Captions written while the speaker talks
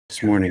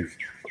This morning.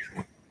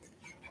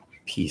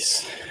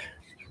 Peace,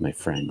 my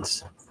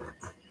friends.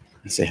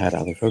 I say hi to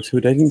other folks. Who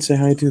did I didn't say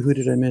hi to? Who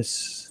did I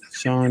miss?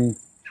 Sean,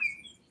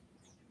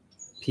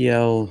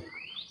 PL,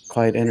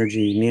 Quiet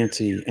Energy,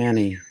 Nancy,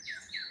 Annie.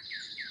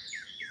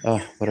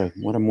 Oh,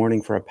 what a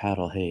morning for a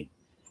paddle. Hey,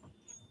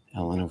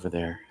 Ellen over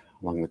there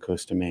along the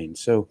coast of Maine.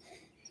 So,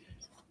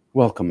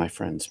 welcome, my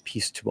friends.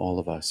 Peace to all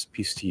of us.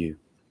 Peace to you.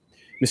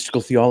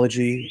 Mystical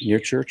theology near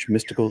church.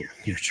 Mystical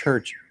near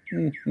church.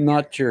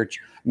 Not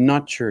church.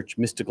 Not church.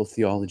 Mystical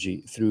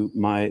theology through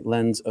my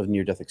lens of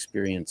near-death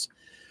experience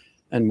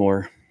and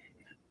more.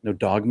 No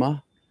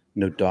dogma,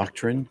 no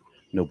doctrine,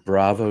 no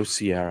Bravo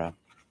Sierra.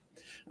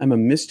 I'm a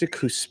mystic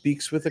who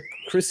speaks with a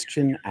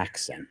Christian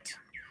accent.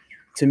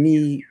 To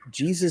me,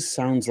 Jesus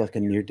sounds like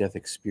a near-death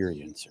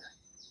experiencer.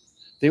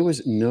 There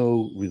was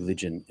no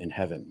religion in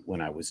heaven when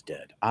I was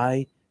dead.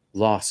 I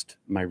lost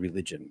my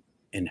religion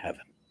in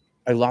heaven.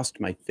 I lost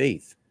my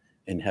faith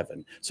in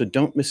heaven. So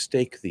don't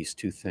mistake these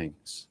two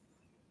things.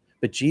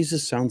 But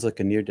Jesus sounds like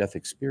a near-death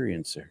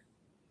experiencer.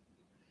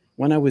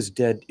 When I was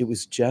dead, it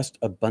was just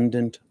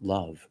abundant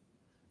love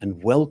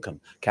and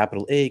welcome,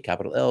 capital A,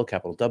 capital L,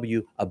 capital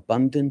W,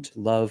 abundant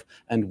love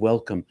and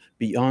welcome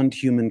beyond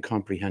human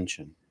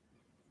comprehension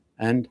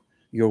and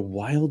your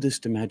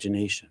wildest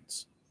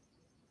imaginations.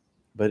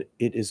 But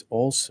it is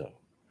also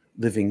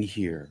living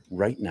here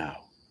right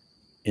now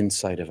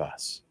inside of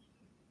us.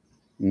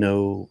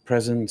 No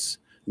presence,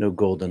 no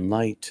golden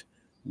light,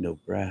 no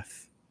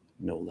breath,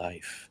 no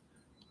life,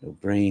 no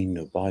brain,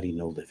 no body,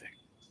 no living.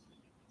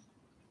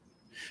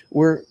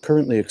 We're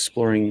currently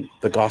exploring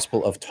the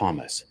Gospel of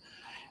Thomas,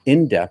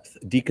 in depth,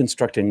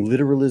 deconstructing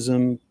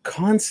literalism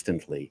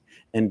constantly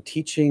and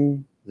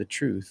teaching the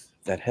truth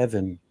that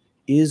heaven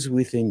is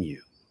within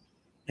you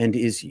and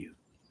is you.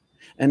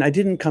 And I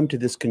didn't come to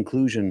this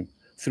conclusion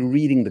through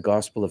reading the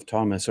Gospel of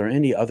Thomas or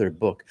any other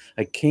book.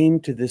 I came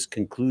to this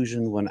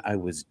conclusion when I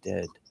was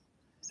dead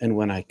and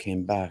when I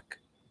came back.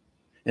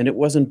 And it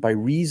wasn't by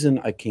reason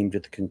I came to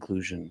the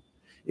conclusion.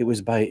 It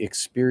was by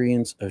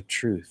experience of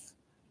truth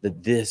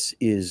that this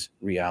is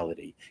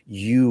reality.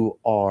 You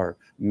are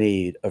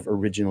made of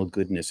original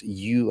goodness.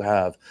 You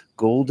have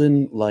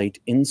golden light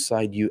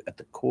inside you at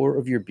the core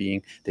of your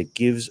being that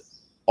gives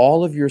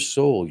all of your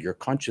soul, your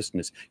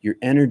consciousness, your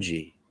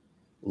energy,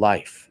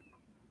 life,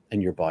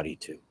 and your body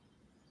too.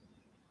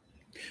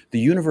 The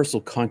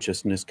universal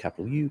consciousness,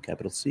 capital U,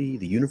 capital C,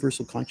 the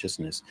universal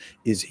consciousness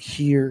is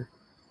here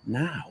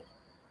now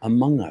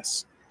among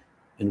us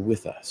and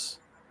with us.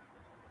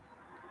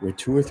 Where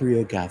two or three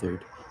are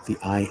gathered, the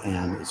I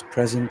am is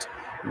present,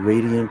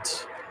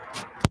 radiant,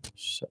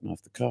 shutting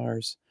off the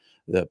cars,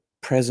 the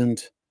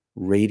present,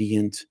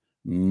 radiant,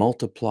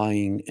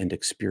 multiplying, and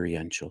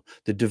experiential.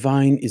 The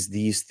divine is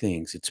these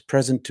things. It's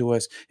present to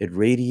us, it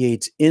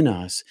radiates in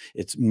us,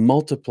 it's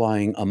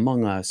multiplying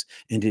among us,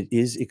 and it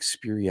is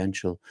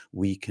experiential.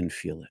 We can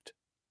feel it.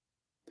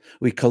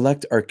 We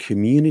collect our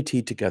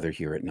community together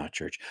here at Not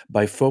Church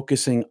by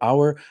focusing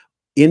our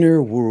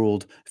inner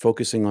world,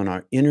 focusing on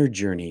our inner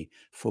journey,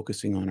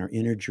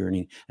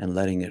 and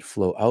letting it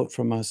flow out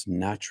from us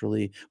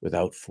naturally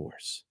without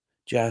force,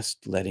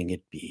 just letting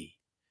it be.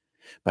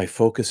 By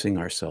focusing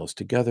ourselves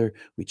together,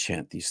 we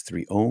chant these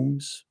three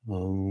ohms,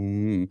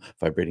 Om,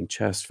 vibrating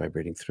chest,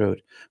 vibrating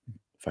throat,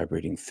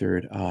 vibrating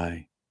third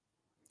eye,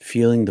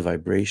 feeling the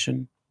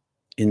vibration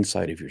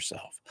inside of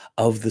yourself,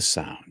 of the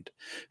sound.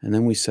 And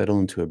then we settle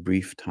into a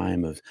brief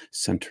time of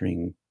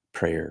centering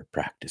prayer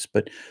practice.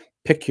 But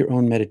pick your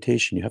own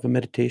meditation. You have a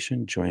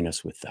meditation, join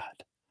us with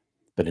that.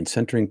 But in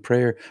centering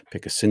prayer,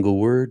 pick a single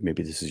word.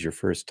 Maybe this is your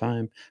first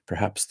time.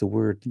 Perhaps the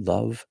word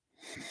love.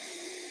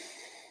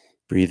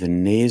 Breathe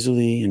in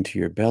nasally into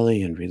your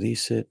belly and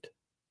release it,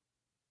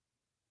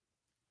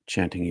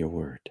 chanting your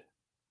word.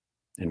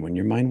 And when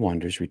your mind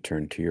wanders,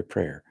 return to your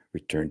prayer,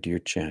 return to your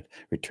chant,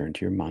 return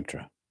to your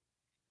mantra.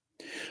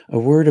 A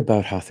word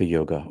about Hatha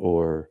Yoga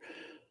or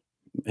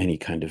any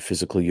kind of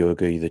physical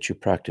yoga that you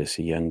practice,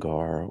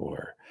 Iyengar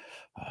or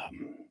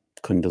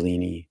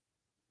Kundalini.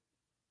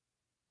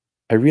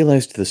 I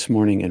realized this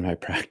morning in my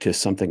practice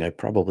something I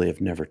probably have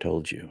never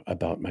told you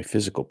about my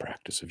physical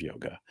practice of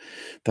yoga,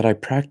 that I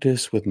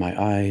practice with my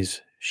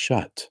eyes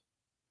shut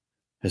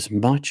as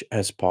much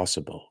as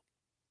possible.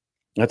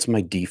 That's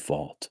my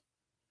default.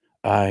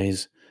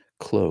 Eyes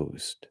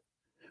closed.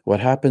 What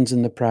happens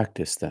in the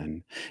practice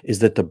then is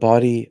that the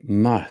body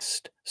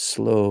must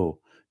slow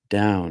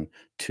down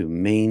to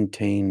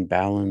maintain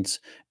balance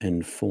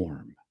and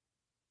form.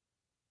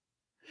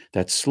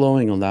 That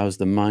slowing allows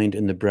the mind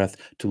and the breath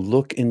to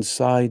look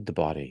inside the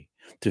body,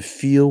 to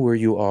feel where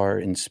you are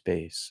in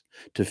space,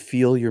 to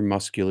feel your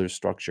muscular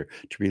structure,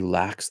 to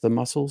relax the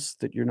muscles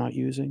that you're not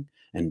using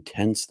and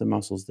tense the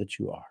muscles that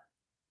you are.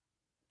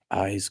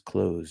 Eyes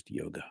closed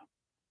yoga.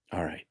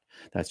 All right,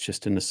 that's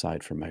just an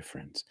aside from my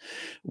friends.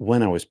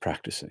 When I was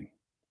practicing,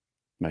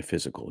 my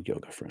physical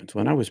yoga friends,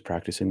 when I was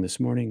practicing this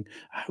morning,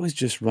 I was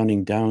just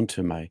running down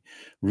to my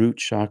root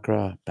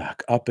chakra,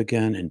 back up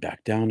again and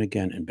back down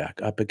again and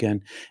back up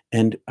again.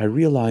 And I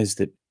realized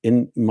that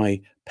in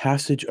my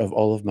passage of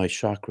all of my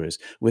chakras,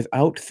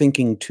 without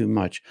thinking too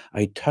much,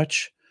 I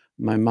touch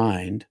my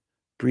mind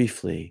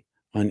briefly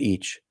on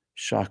each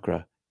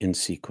chakra in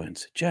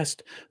sequence,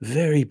 just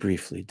very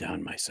briefly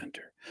down my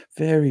center,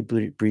 very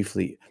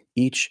briefly,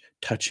 each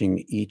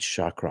touching each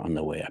chakra on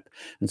the way up.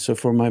 And so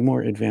for my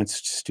more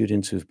advanced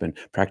students who've been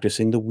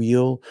practicing the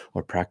wheel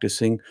or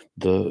practicing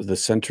the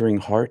centering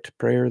heart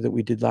prayer that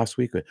we did last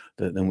week,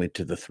 then went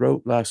to the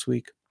throat last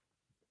week,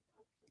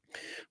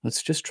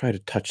 let's just try to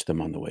touch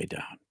them on the way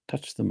down,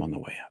 touch them on the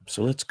way up.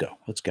 So let's go.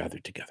 Let's gather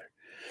together.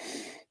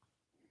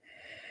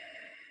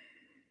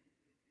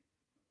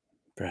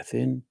 Breath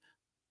in,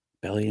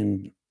 belly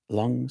and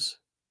lungs.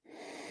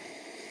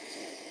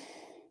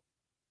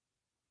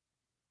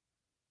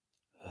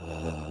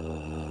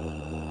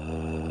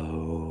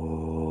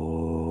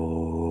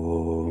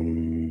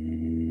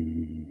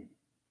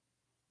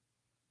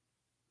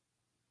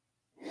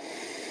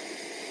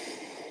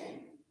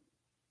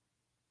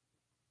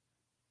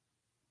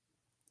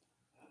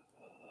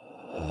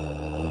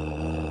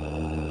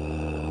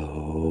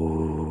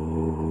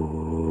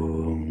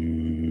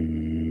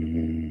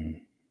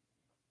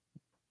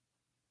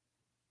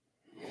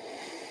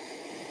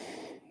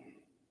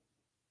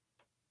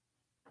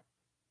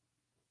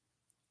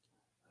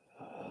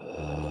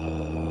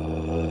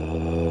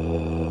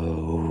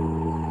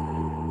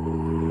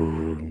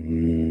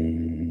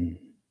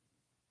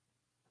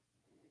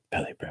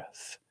 Belly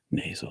breath,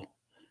 nasal.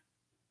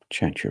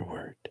 Chant your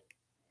word.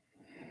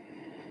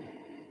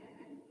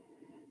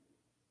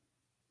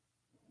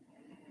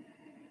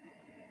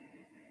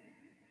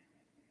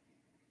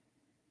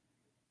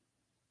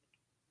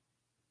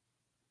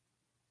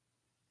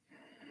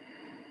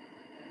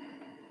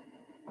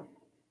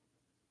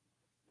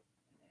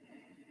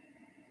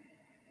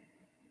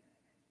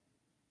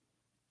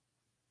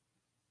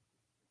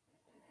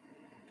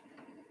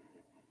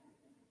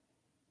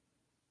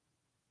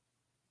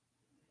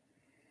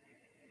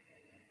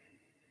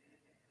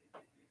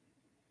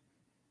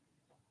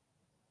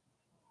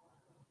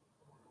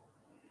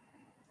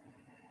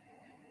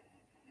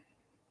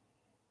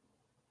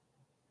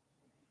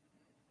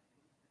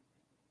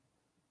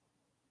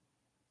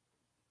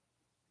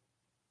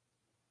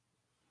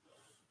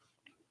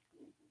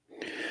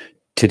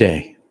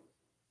 Today,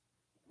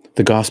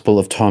 the Gospel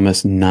of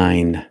Thomas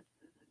 9,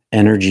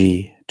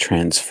 energy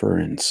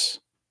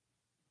transference.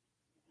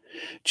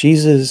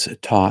 Jesus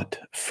taught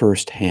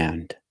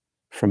firsthand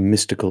from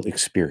mystical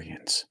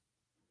experience.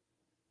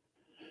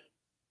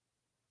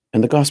 In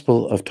the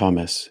Gospel of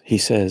Thomas, he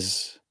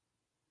says,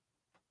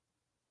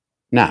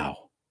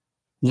 "Now,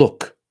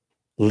 look,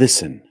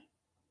 listen.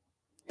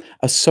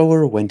 A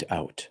sower went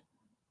out."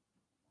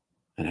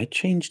 And I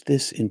changed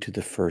this into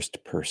the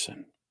first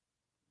person.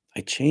 I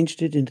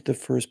changed it into the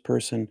first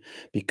person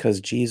because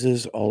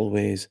Jesus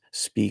always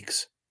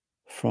speaks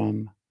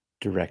from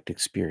direct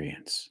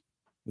experience.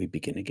 We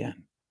begin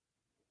again.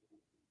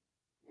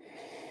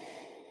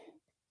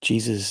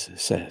 Jesus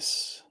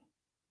says,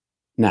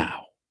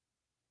 "Now,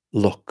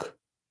 look,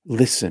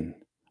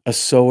 listen. A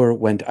sower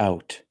went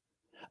out.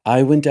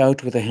 I went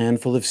out with a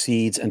handful of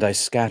seeds and I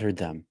scattered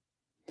them.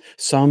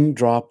 Some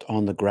dropped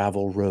on the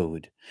gravel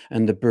road,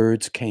 and the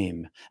birds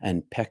came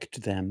and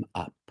pecked them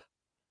up.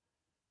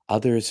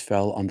 Others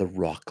fell on the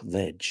rock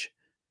ledge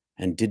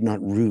and did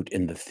not root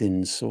in the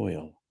thin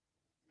soil,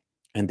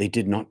 and they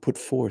did not put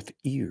forth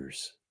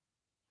ears.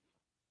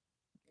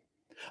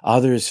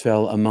 Others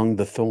fell among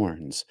the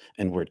thorns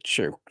and were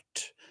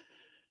choked,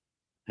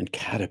 and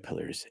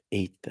caterpillars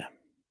ate them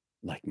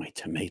like my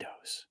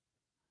tomatoes.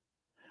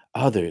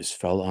 Others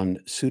fell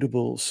on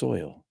suitable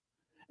soil,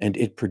 and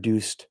it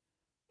produced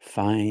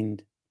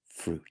fine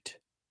fruit.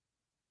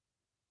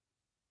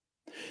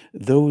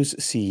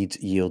 Those seeds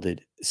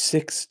yielded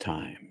 6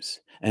 times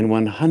and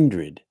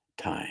 100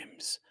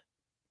 times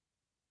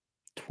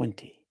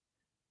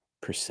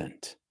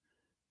 20%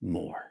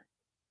 more."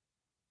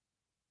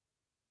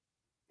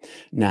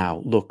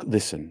 Now, look,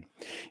 listen.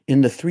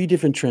 In the 3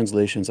 different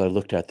translations I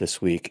looked at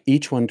this week,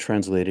 each one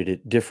translated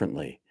it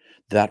differently.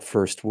 That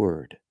first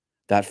word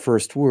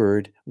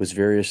was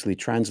variously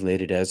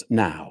translated as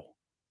now.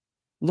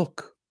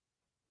 Look,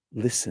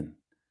 listen.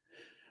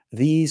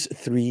 These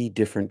 3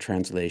 different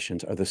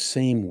translations are the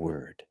same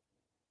word.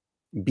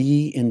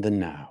 Be in the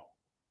now.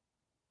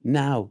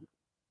 Now.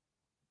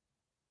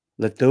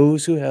 Let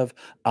those who have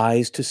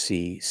eyes to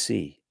see,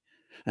 see,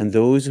 and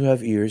those who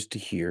have ears to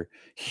hear,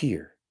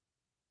 hear.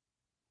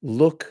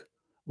 Look,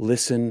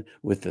 listen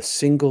with the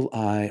single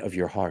eye of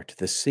your heart,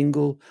 the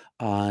single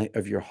eye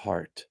of your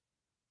heart,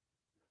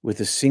 with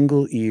the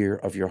single ear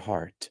of your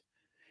heart,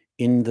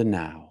 in the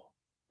now.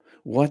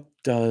 What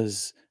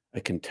does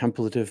a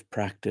contemplative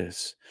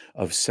practice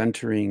of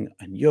centering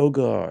in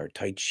yoga or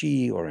Tai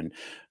Chi or in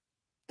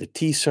the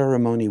tea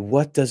ceremony,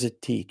 what does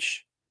it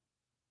teach?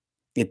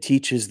 It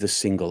teaches the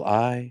single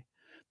eye,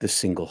 the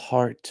single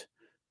heart,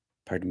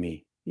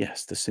 the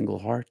single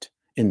heart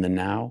in the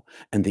now,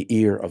 and the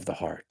ear of the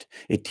heart.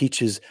 It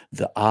teaches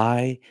the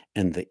eye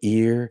and the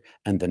ear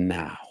and the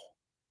now,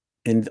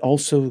 and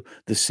also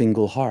the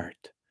single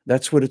heart.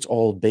 That's what it's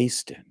all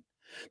based in.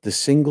 The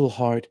single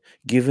heart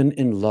given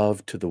in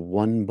love to the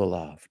one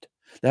beloved.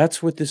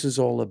 That's what this is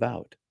all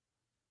about.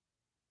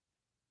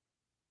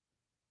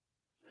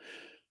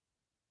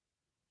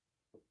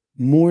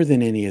 More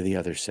than any of the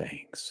other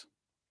sayings,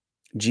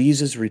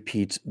 Jesus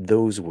repeats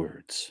those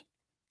words.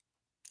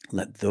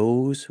 Let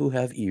those who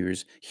have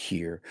ears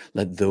hear.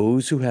 Let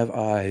those who have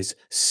eyes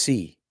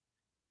see.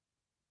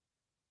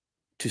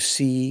 To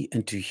see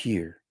and to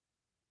hear.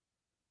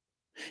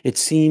 It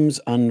seems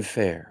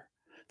unfair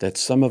that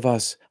some of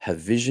us have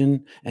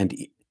vision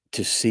and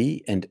to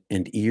see and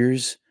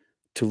ears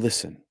to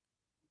listen.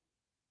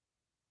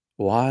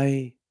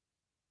 Why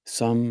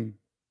some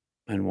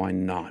and why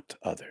not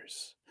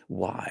others?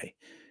 Why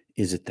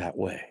is it that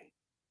way?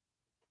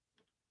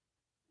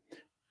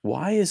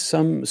 Why is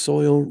some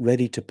soil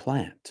ready to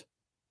plant?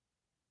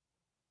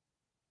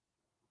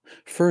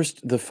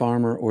 First, the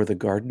farmer or the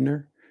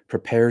gardener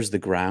prepares the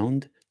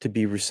ground to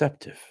be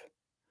receptive,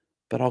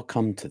 but I'll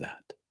come to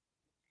that.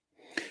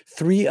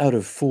 Three out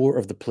of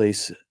the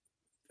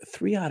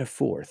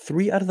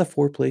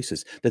four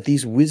places that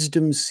these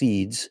wisdom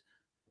seeds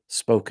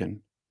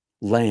spoken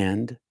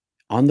land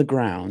on the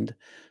ground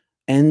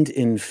end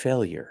in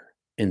failure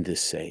in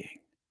this saying.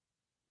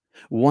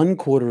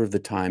 1/4 of the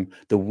time,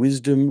 the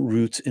wisdom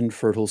roots in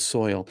fertile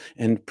soil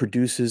and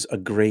produces a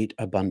great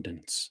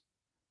abundance.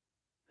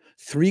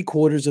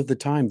 3/4 of the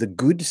time, the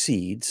good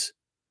seeds,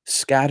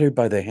 scattered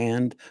by the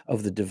hand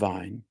of the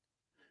divine,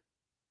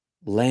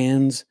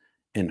 lands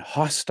in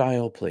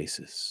hostile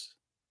places.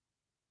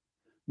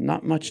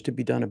 Not much to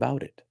be done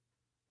about it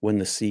when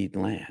the seed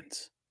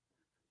lands.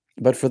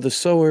 But for the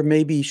sower,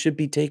 maybe he should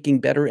be taking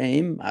better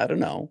aim. I don't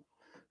know.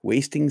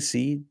 Wasting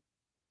seed.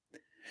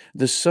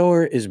 The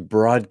sower is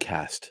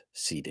broadcast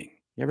seeding.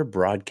 You ever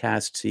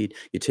broadcast seed?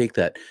 You take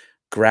that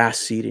grass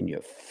seed and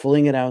you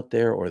fling it out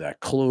there, or that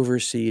clover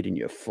seed and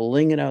you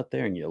fling it out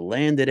there and you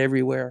land it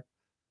everywhere.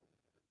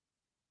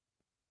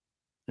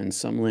 And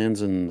some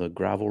lands in the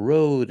gravel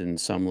road, and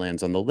some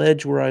lands on the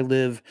ledge where I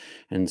live,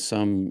 and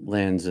some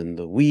lands in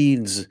the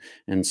weeds,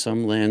 and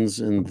some lands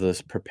in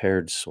the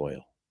prepared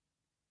soil.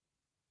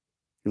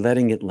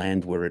 Letting it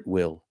land where it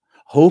will,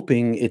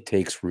 hoping it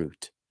takes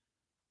root.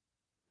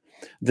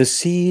 The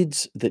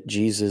seeds that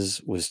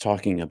Jesus was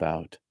talking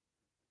about,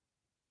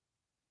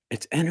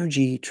 it's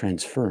energy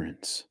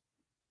transference.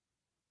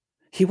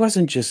 He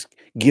wasn't just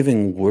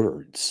giving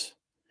words.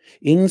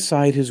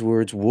 Inside his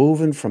words,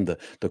 woven from the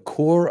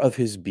core of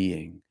his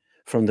being,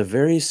 from the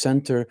very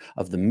center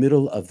of the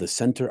middle of the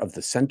center of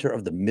the center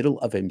of the middle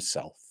of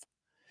himself,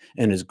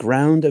 and his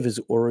ground of his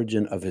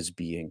origin of his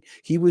being,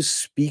 he was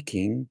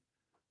speaking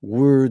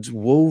words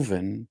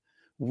woven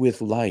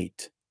with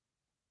light,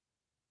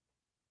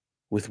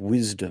 with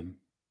wisdom.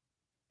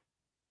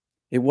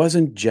 It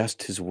wasn't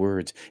just his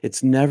words.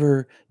 It's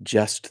never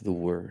just the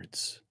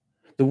words.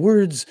 The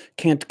words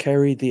can't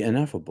carry the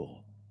ineffable.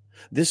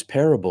 This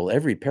parable,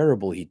 every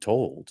parable he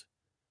told,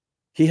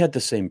 he had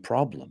the same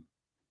problem.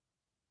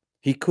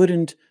 He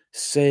couldn't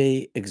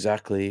say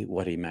exactly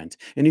what he meant.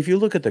 And if you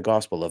look at the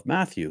Gospel of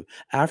Matthew,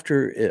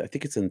 after, I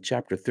think it's in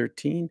chapter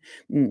 13,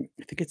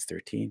 I think it's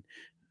 13.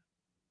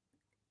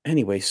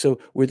 Anyway, so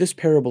where this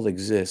parable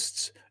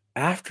exists,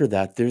 after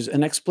that, there's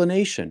an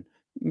explanation.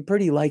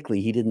 Pretty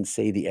likely he didn't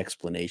say the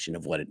explanation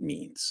of what it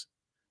means.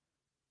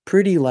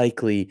 Pretty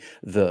likely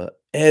the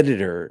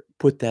editor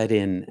put that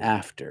in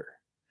after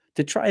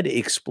to try to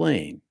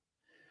explain.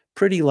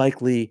 Pretty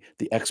likely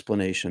the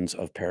explanations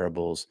of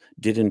parables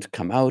didn't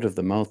come out of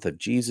the mouth of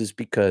Jesus,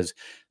 because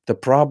the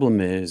problem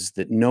is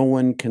that no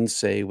one can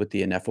say what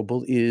the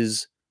ineffable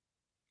is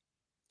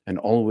and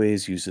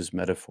always uses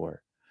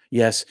metaphor.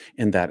 Yes,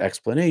 in that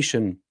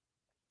explanation,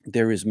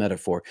 there is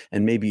metaphor.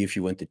 And maybe if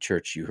you went to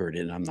church, you heard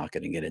it. And I'm not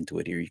going to get into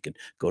it here. You can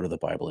go to the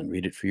Bible and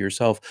read it for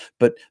yourself.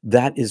 But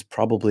that is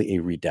probably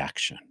a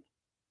redaction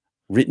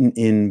written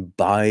in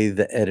by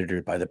the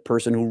editor, by the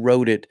person who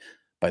wrote it,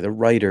 by the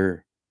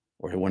writer,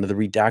 or one of the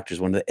redactors,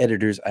 one of the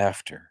editors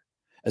after,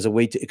 as a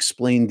way to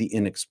explain the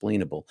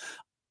inexplainable.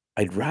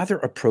 I'd rather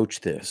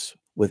approach this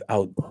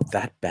without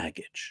that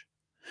baggage.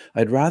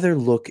 I'd rather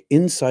look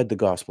inside the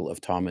Gospel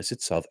of Thomas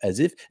itself as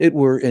if it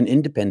were an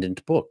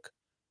independent book,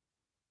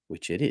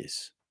 which it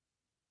is.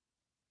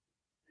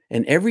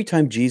 And every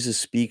time Jesus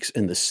speaks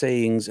in the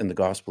sayings in the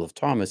Gospel of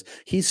Thomas,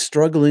 he's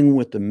struggling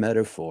with the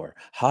metaphor.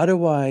 How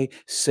do I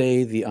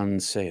say the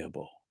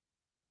unsayable?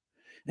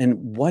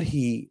 And what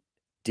he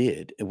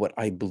did, and what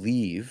I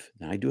believe,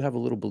 and I do have a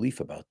little belief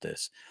about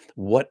this,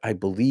 what I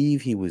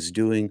believe he was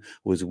doing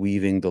was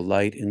weaving the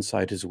light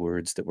inside his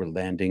words that were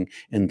landing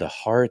in the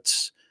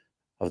hearts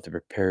of the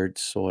prepared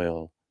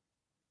soil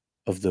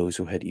of those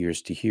who had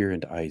ears to hear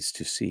and eyes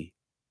to see.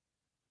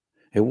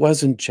 It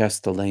wasn't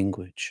just the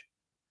language.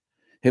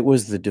 It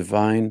was the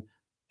divine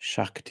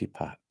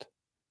Skatipat.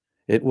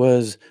 It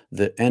was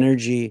the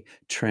energy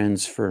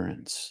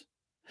transference.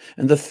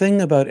 And the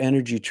thing about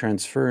energy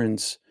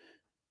transference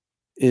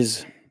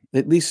is,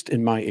 at least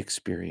in my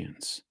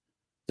experience,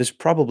 there's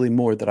probably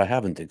more that I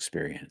haven't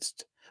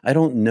experienced. I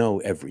don't know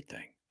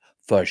everything.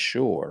 For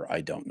sure,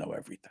 I don't know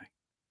everything.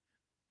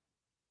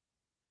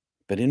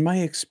 But in my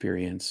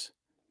experience,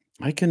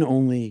 I can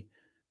only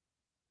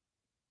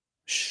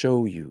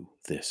show you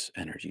this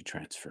energy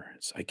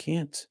transference. I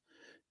can't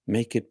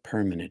make it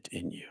permanent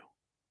in you.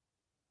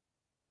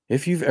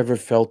 If you've ever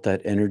felt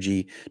that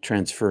energy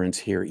transference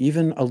here,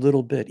 even a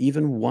little bit,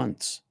 even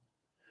once,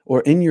 or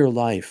in your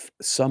life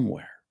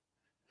somewhere,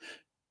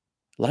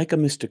 like a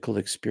mystical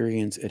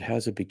experience, it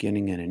has a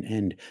beginning and an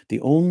end. The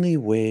only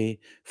way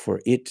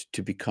for it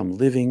to become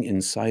living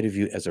inside of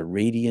you as a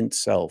radiant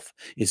self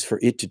is for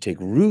it to take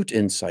root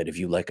inside of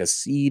you like a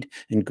seed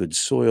in good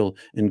soil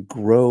and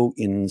grow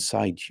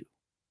inside you.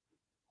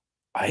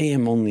 I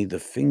am only the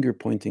finger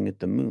pointing at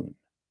the moon.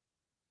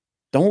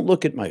 Don't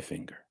look at my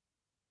finger.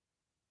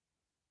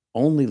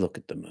 Only look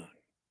at the moon.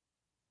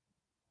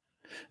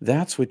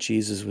 That's what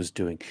Jesus was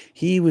doing.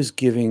 He was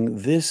giving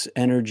this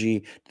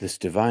energy, this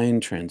divine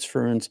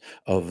transference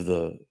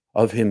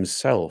of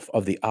himself,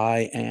 of the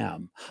I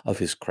am, of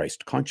his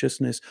Christ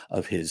consciousness,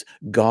 of his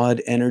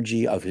God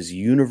energy, of his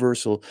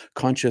universal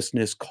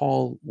consciousness.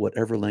 Call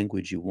whatever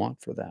language you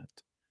want for that.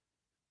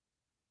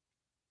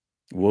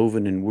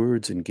 Woven in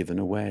words and given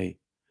away.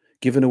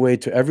 Given away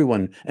to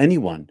everyone,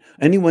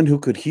 anyone who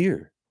could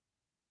hear.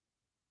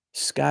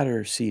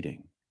 Scatter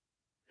seeding.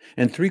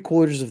 And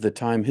 3/4 of the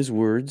time, his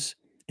words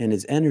and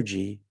his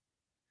energy,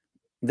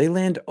 they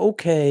land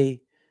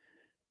okay,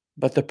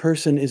 but the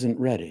person isn't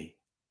ready.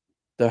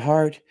 The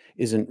heart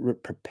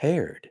isn't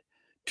prepared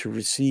to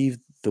receive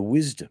the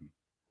wisdom,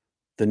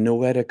 the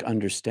noetic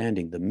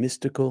understanding, the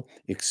mystical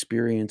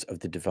experience of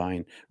the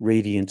divine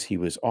radiance he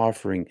was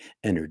offering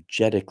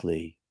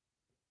energetically.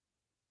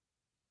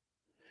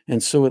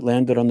 And so it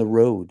landed on the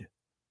road,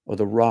 or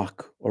the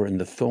rock, or in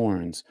the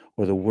thorns,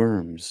 or the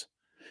worms.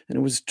 And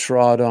it was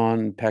trod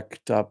on,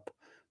 pecked up,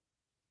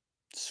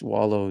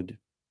 swallowed,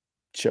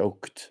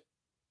 choked,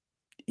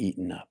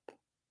 eaten up.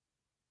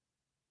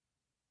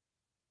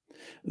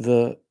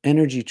 The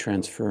energy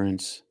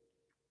transference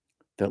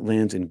that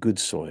lands in good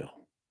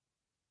soil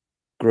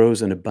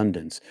grows in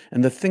abundance.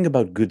 And the thing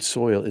about good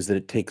soil is that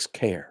it takes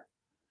care.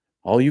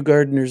 All you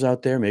gardeners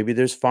out there, maybe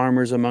there's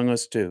farmers among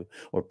us too,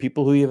 or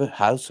people who have a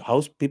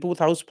house people with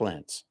house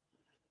plants,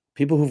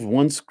 people who've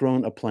once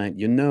grown a plant,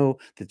 you know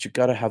that you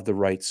got to have the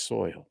right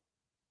soil.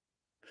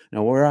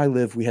 Now, where I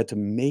live, we had to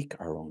make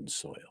our own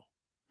soil.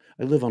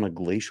 I live on a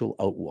glacial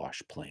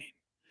outwash plain,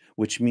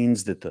 which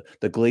means that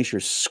the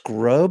glacier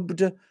scrubbed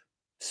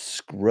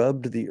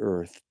the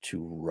earth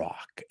to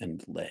rock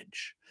and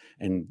ledge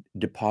and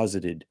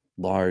deposited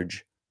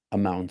large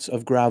amounts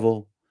of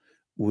gravel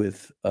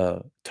with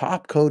a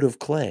top coat of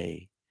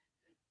clay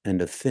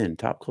and a thin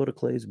top coat of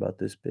clay is about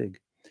this big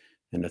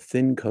and a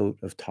thin coat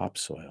of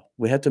topsoil.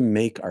 We had to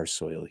make our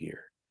soil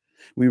here.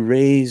 We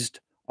raised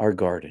our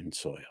garden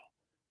soil.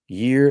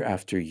 Year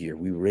after year,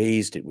 we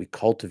raised it, we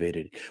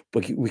cultivated it,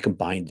 but we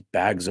combined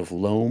bags of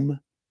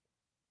loam,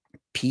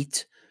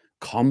 peat,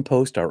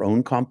 compost, our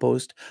own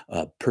compost,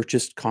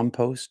 purchased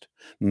compost,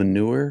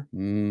 manure,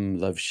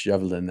 love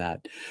shoveling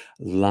that,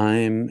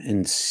 lime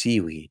and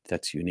seaweed,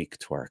 that's unique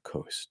to our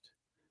coast.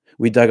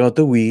 We dug out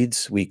the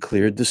weeds, we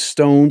cleared the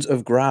stones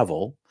of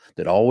gravel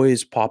that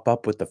always pop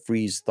up with the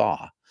freeze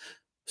thaw.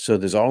 So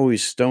there's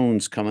always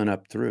stones coming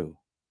up through.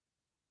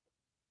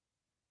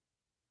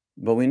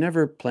 But we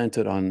never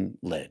planted on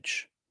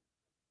ledge.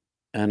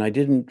 And I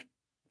didn't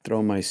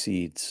throw my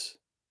seeds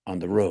on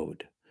the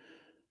road.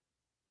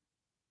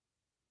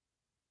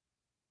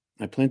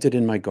 I planted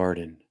in my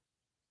garden.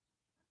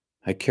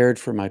 I cared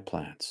for my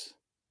plants.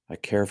 I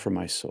care for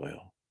my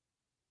soil.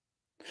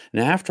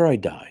 And after I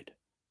died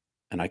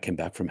and I came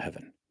back from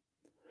heaven,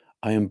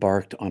 I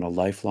embarked on a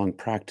lifelong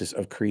practice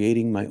of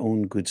creating my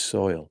own good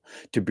soil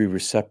to be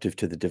receptive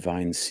to the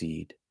divine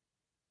seed.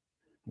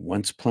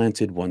 Once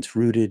planted, once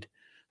rooted,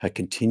 I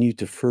continued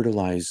to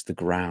fertilize the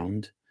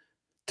ground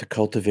to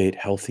cultivate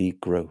healthy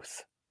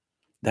growth.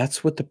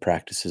 That's what the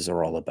practices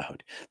are all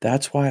about.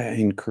 That's why I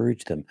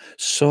encourage them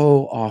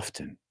so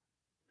often.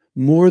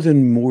 More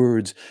than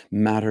words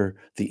matter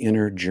the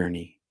inner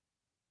journey,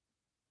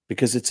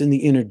 because it's in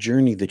the inner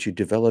journey that you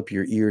develop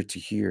your ear to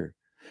hear.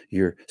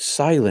 Your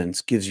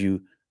silence gives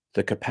you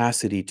the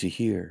capacity to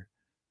hear.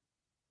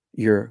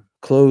 Your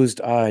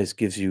closed eyes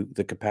gives you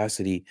the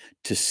capacity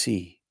to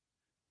see.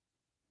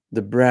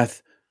 The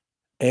breath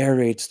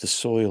aerates the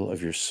soil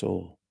of your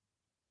soul.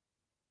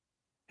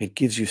 It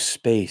gives you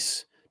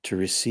space to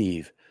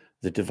receive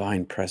the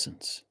divine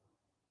presence.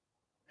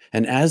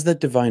 And as that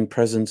divine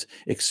presence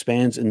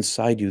expands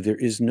inside you, there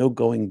is no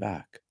going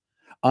back.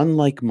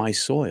 Unlike my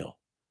soil,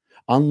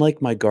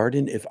 unlike my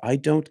garden, if I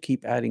don't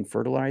keep adding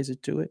fertilizer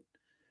to it,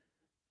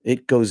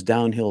 it goes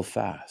downhill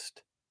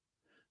fast.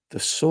 The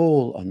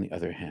soul, on the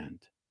other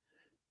hand,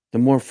 the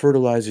more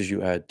fertilizers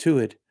you add to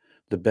it,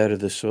 the better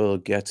the soil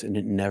gets, and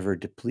it never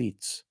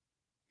depletes.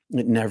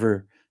 It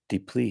never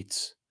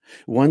depletes.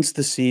 Once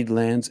the seed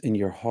lands in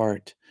your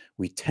heart,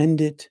 we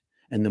tend it,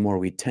 and the more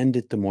we tend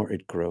it, the more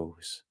it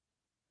grows.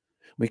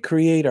 We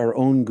create our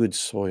own good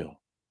soil,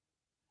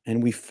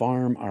 and we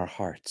farm our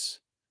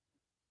hearts.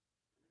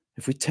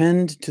 If we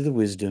tend to the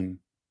wisdom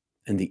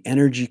and the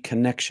energy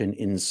connection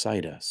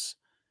inside us,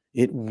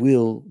 It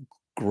will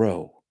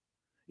grow.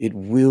 It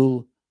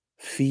will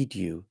feed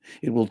you.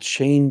 It will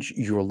change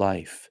your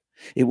life.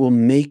 It will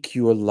make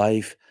your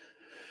life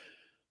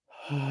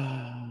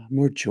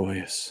more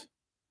joyous,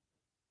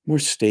 more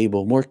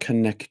stable, more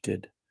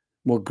connected,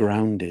 more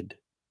grounded.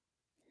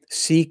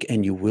 Seek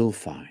and you will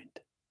find.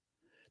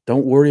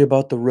 Don't worry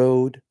about the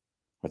road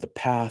or the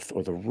path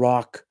or the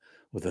rock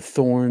or the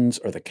thorns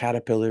or the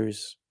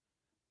caterpillars,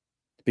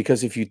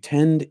 because if you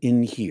tend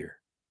in here,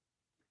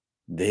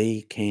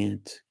 they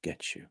can't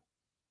get you.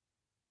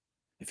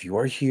 If you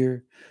are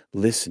here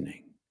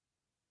listening,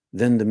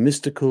 then the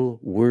mystical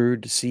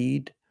word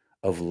seed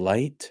of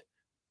light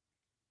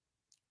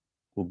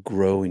will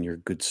grow in your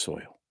good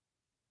soil.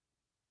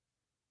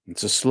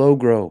 It's a slow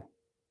grow,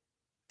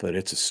 but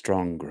it's a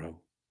strong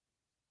grow.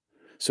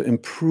 So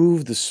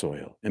improve the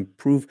soil,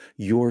 improve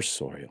your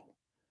soil,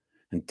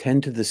 and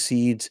tend to the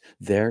seeds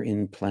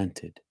therein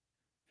planted,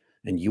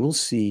 and you will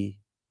see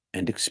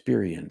and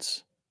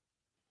experience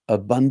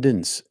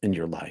abundance in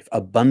your life,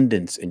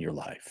 abundance in your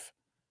life.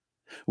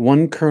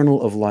 One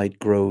kernel of light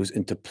grows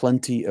into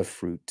plenty of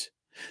fruit.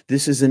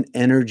 This is an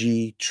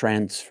energy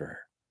transfer.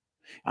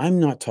 I'm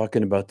not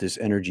talking about this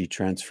energy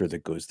transfer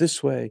that goes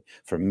this way,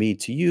 from me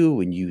to you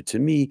and you to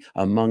me,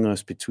 among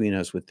us, between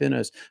us, within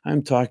us.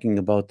 I'm talking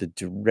about the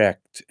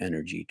direct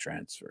energy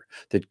transfer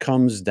that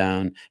comes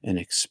down and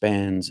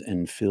expands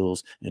and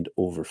fills and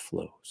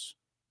overflows.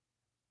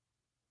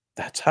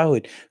 That's how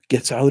it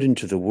gets out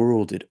into the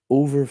world. It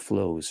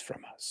overflows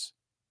from us.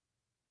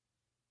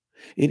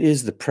 It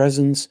is the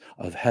presence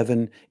of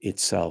heaven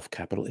itself,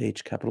 capital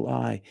H, capital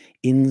I,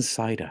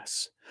 inside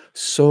us,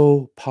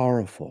 so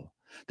powerful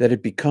that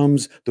it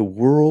becomes the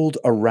world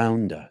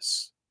around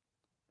us.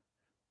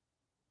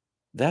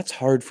 That's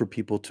hard for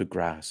people to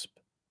grasp,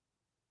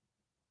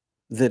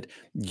 that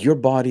your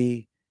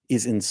body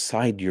is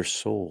inside your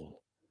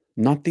soul,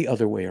 not the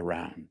other way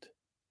around.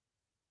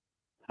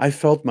 I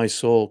felt my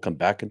soul come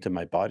back into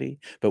my body,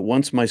 but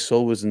once my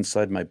soul was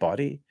inside my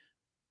body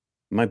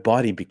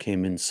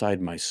became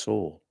inside my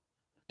soul,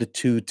 the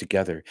two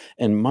together.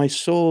 And my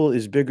soul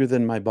is bigger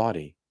than my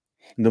body.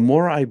 And the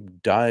more I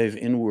dive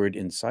inward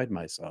inside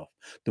myself,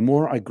 the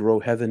more I grow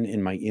heaven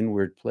in my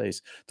inward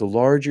place, the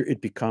larger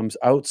it becomes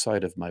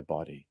outside of my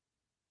body.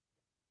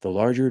 The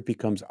larger it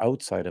becomes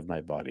outside of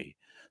my body,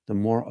 the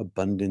more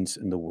abundance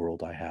in the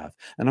world I have.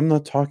 And I'm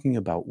not talking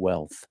about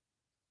wealth.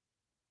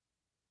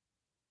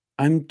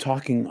 I'm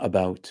talking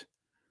about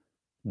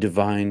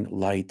divine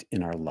light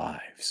in our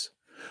lives.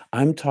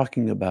 I'm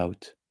talking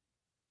about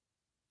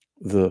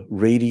the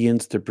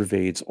radiance that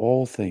pervades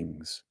all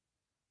things,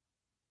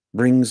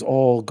 brings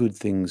all good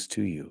things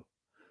to you.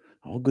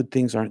 All good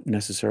things aren't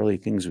necessarily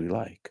things we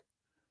like,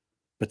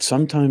 but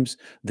sometimes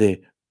the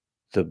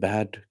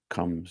bad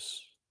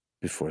comes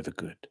before the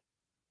good.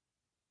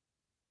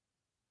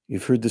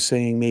 You've heard the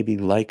saying, maybe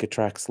like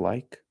attracts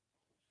like.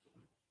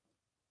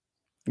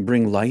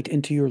 Bring light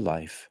into your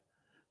life,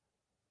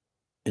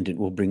 and it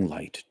will bring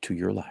light to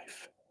your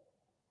life.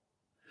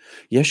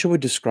 Yeshua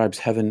describes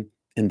heaven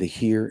in the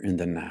here and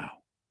the now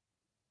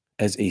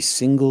as a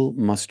single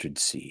mustard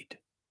seed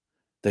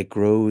that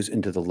grows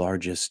into the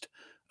largest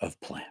of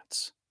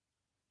plants.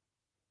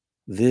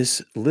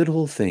 This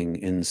little thing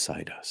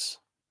inside us,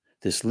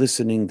 this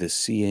listening, this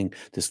seeing,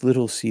 this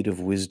little seed of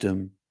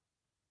wisdom,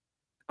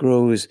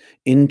 grows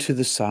into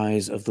the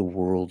size of the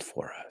world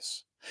for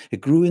us. It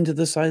grew into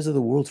the size of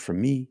the world for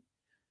me.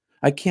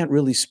 I can't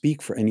really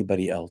speak for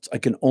anybody else. I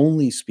can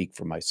only speak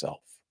for myself.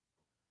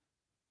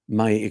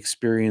 My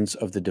experience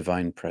of the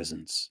divine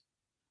presence.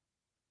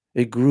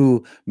 It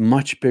grew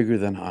much bigger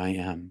than I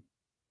am.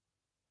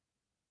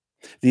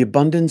 The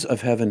abundance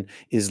of heaven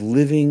is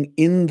living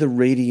in the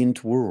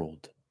radiant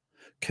world,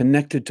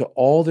 connected to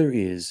all there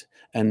is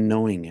and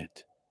knowing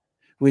it,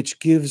 which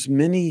gives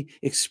many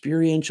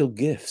experiential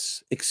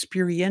gifts.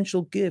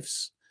 Experiential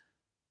gifts.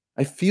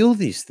 I feel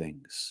these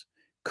things: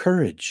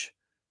 courage,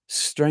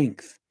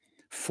 strength,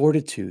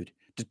 fortitude,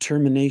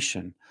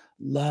 determination,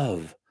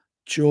 love,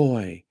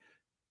 joy,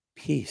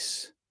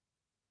 peace,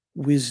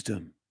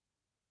 wisdom,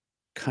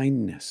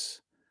 kindness,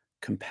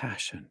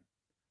 compassion,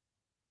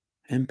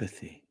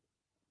 empathy.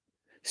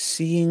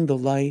 Seeing the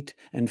light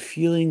and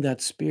feeling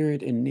that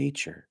spirit in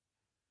nature.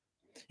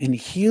 And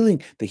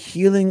healing, the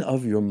healing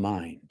of your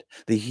mind,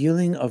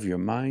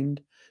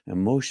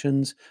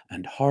 emotions,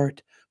 and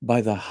heart by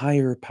the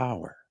higher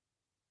power,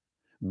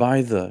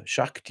 by the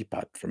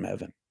Skatipat from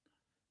heaven,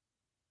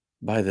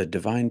 by the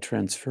divine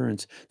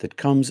transference that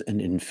comes and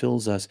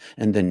infills us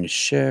and then is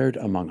shared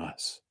among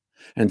us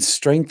and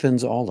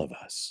strengthens all of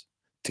us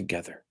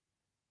together.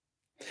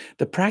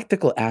 The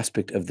practical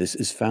aspect of this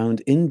is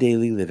found in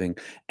daily living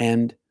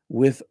and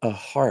with a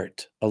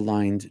heart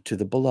aligned to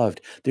the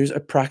beloved. There's a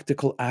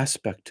practical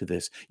aspect to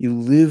this. You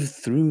live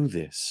through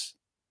this.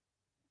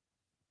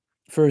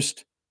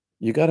 First,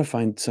 you got to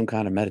find some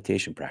kind of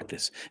meditation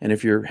practice. And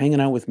if you're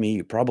hanging out with me,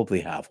 you probably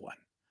have one.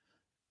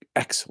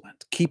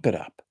 Excellent. Keep it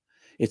up.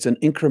 It's an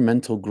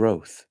incremental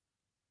growth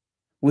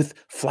with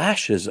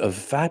flashes of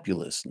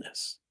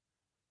fabulousness.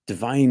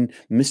 divine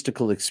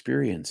mystical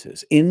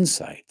experiences,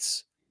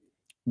 insights.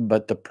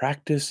 But the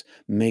practice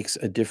makes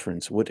a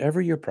difference,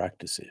 whatever your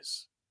practice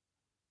is.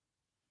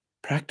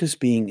 Practice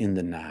being in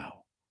the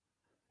now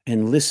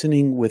and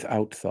listening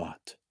without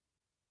thought.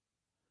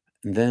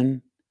 And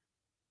then,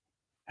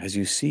 as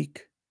you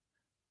seek,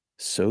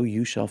 so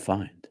you shall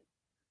find.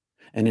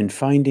 And in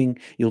finding,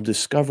 you'll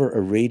discover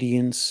a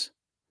radiance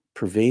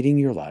pervading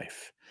your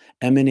life,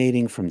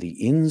 emanating from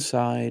the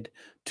inside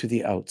to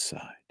the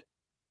outside,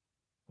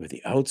 where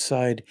the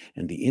outside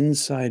and the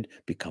inside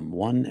become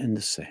one and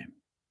the same.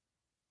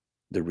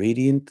 The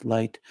radiant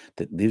light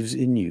that lives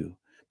in you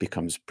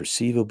becomes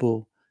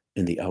perceivable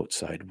in the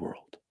outside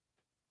world.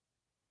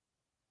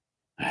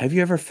 Have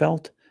you ever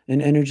felt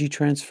an energy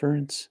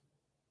transference?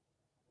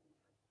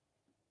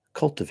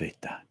 Cultivate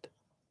that.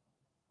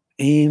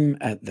 Aim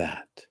at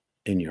that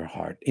in your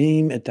heart.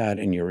 Aim at that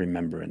in your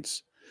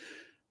remembrance.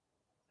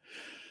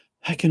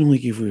 I can only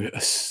give you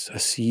a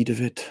seed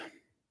of it.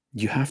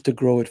 You have to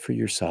grow it for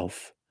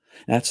yourself.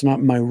 That's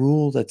not my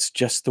rule. That's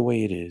just the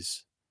way it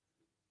is.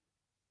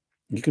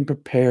 You can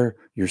prepare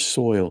your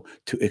soil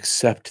to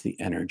accept the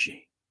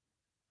energy.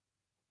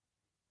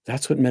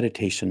 That's what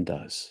meditation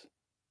does.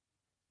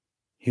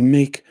 You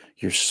make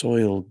your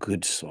soil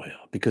good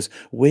soil because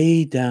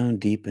way down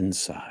deep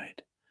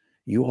inside,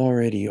 you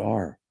already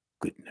are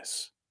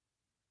goodness.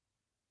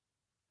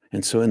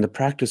 And so in the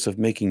practice of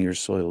making your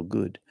soil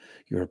good,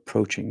 you're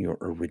approaching your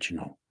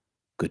original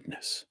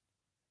goodness.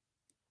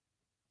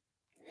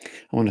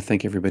 I want to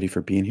thank everybody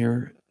for being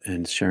here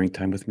and sharing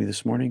time with me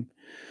this morning.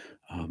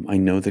 I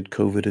know that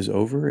COVID is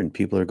over and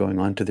people are going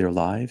on to their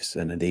lives,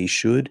 and they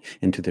should,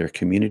 into their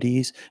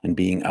communities and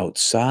being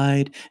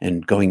outside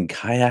and going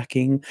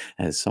kayaking,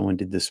 as someone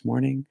did this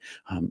morning,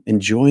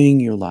 enjoying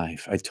your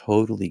life. I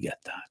totally get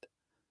that.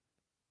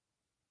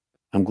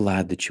 I'm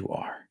glad that you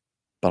are.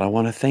 But I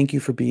want to thank you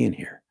for being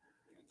here.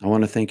 I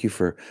want to thank you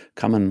for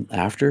coming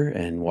after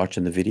and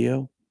watching the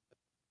video.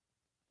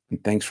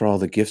 And thanks for all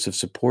the gifts of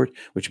support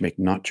which make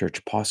Not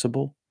Church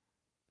possible,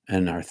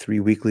 and our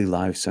 3 weekly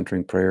live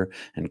centering prayer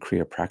and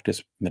Kriya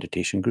practice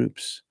meditation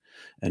groups,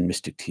 and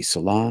Mystic Tea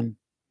Salon,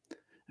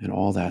 and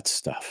all that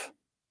stuff.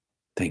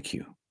 Thank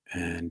you.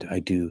 And I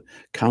do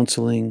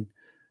counseling,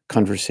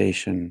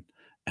 conversation,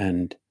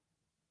 and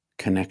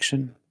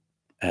connection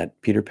at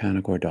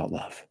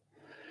peterpanagore.love.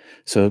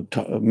 So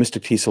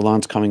Mystic Tea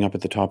Salon's coming up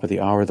at the top of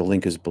the hour. The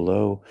link is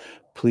below.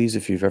 Please,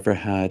 if you've ever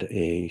had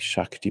a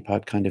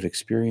Skatipat kind of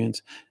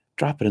experience,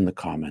 drop it in the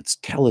comments.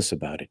 Tell us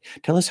about it.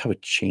 Tell us how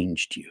it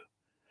changed you.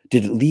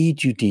 Did it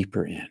lead you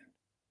deeper in?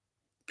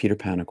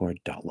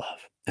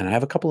 peterpanagore.love. And I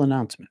have a couple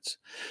announcements.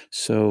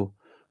 So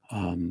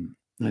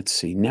let's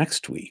see.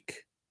 Next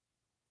week's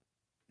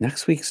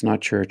Not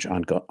Church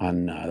on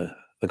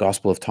the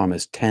Gospel of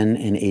Thomas 10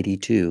 and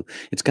 82.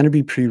 It's going to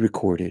be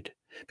pre-recorded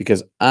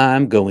because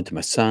I'm going to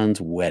my son's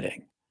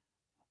wedding.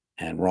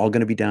 And we're all going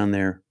to be down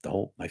there,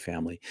 my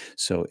family.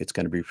 So it's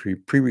going to be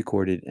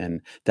pre-recorded.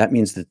 And that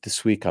means that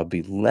this week I'll be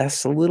a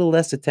little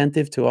less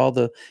attentive to all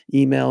the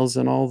emails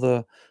and all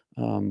the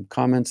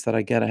comments that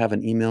I get. I have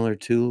an email or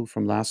two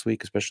from last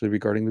week, especially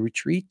regarding the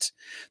retreat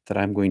that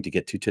I'm going to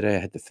get to today. I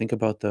had to think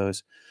about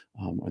those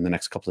in the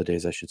next couple of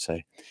days, I should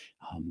say.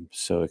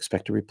 So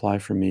expect a reply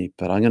from me.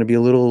 But I'm going to be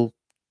a little,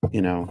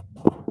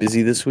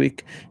 busy this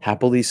week,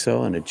 happily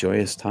so, and a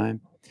joyous time.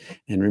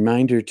 And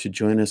reminder to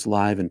join us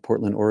live in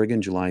Portland,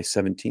 Oregon, July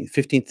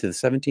 15th to the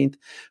 17th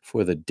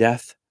for the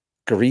Death,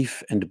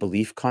 Grief, and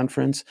Belief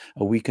Conference,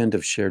 a weekend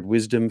of shared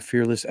wisdom,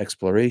 fearless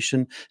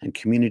exploration, and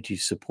community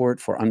support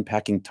for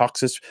unpacking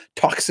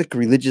toxic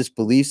religious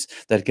beliefs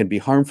that can be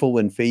harmful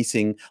when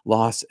facing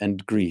loss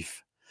and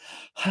grief.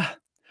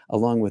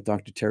 Along with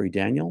Dr. Terri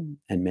Daniel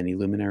and many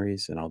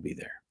luminaries, and I'll be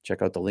there.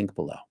 Check out the link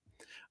below.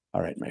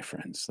 All right, my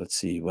friends, let's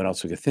see what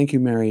else we got. Thank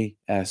you, Mary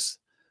S.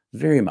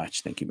 Very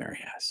much. Thank you, Mary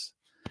S.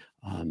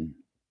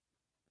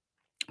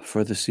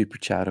 For the super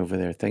chat over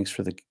there. Thanks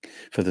for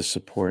the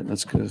support.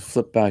 Let's go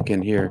flip back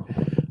in here.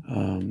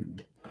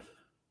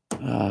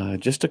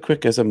 Just a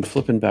quick, as I'm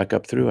flipping back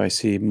up through, I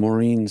see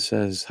Maureen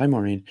says, hi,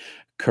 Maureen.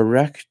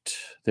 Correct.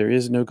 There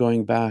is no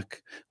going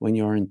back when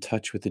you are in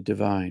touch with the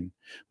divine.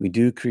 We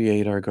do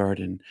create our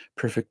garden.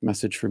 Perfect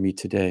message for me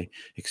today.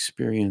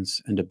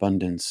 Experience and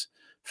abundance,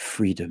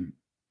 freedom.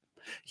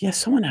 Yeah,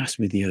 someone asked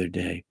me the other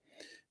day.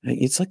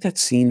 It's like that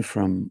scene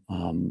from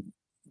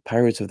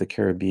Pirates of the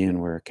Caribbean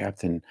where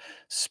Captain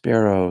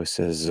Sparrow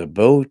says,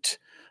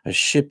 a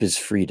ship is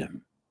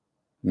freedom.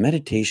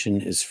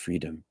 Meditation is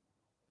freedom.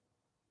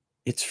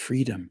 It's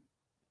freedom.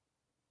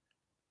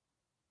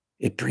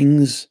 It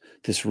brings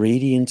this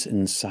radiance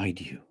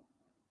inside you.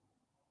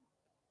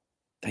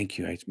 Thank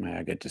you.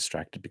 I got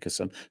distracted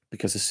because of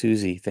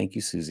Susie. Thank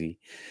you, Susie.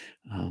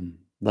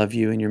 Love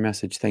you and your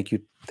message. Thank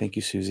you,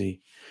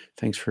 Susie.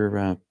 Thanks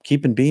for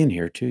keeping being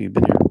here too. You've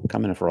been here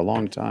coming for a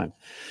long time.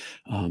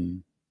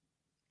 I'm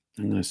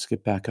going to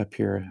skip back up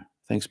here.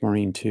 Thanks,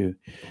 Maureen, too.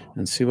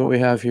 And see what we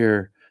have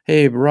here.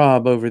 Hey,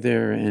 Rob over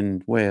there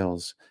in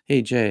Wales.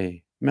 Hey,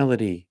 Jay,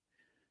 Melody,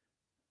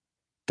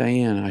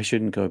 Diane. I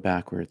shouldn't go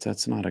backwards.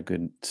 That's not a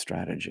good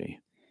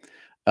strategy.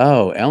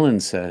 Oh,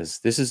 Ellen says,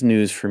 this is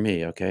news for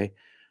me, okay?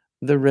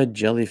 The red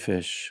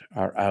jellyfish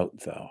are out,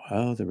 though.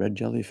 Oh, the red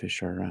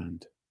jellyfish are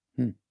around.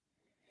 Hmm.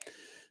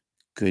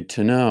 Good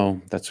to know.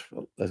 That's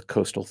a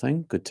coastal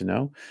thing. Good to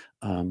know.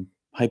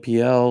 Hi,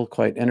 PL,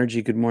 Quiet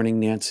Energy. Good morning,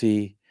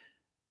 Nancy.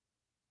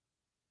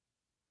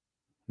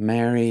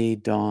 Mary,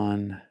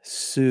 Dawn,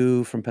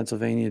 Sue from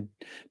Pennsylvania,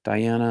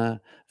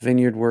 Diana,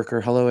 Vineyard Worker.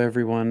 Hello,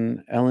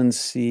 everyone. Ellen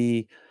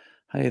C.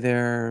 Hi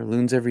there.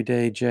 Loons Every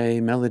Day, Jay,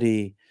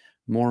 Melody,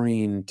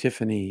 Maureen,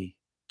 Tiffany,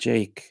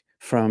 Jake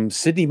from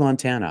Sydney,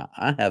 Montana.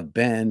 I have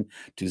been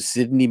to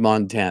Sydney,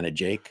 Montana,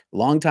 Jake.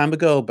 Long time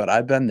ago, but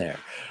I've been there.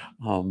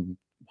 Um,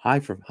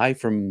 hi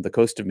from the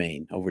coast of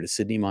Maine over to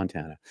Sydney,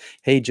 Montana.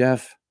 Hey,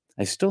 Jeff,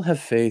 I still have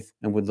faith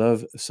and would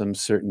love some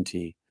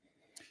certainty.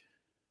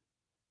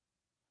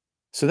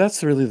 So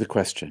that's really the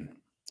question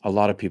a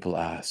lot of people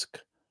ask,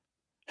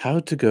 how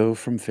to go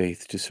from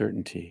faith to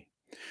certainty.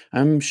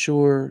 I'm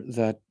sure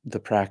that the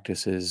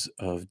practices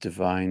of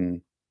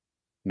divine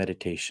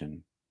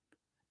meditation,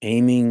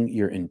 aiming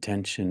your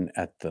intention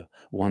at the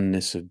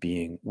oneness of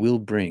being, will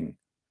bring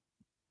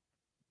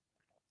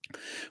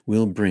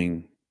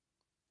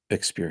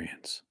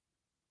experience.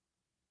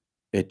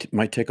 It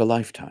might take a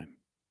lifetime,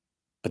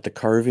 but the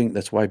carving,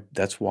 that's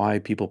why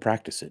people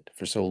practice it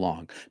for so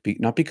long.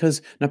 Not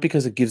because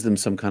it gives them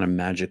some kind of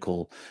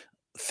magical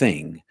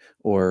thing,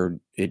 or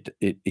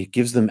it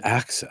gives them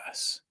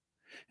access.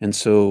 And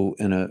so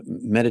in a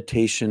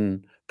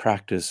meditation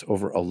practice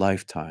over a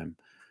lifetime,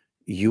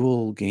 you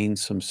will gain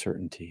some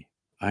certainty.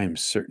 I am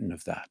certain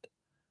of that.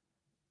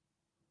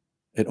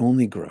 It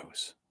only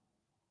grows.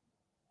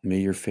 May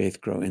your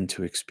faith grow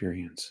into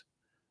experience.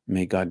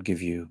 May God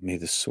give you, may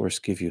the source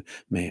give you,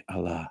 may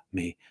Allah,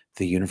 may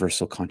the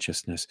universal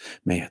consciousness,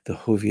 may the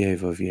Hovie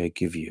Vovie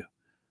give you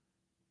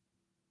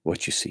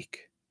what you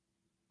seek,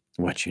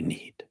 what you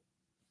need.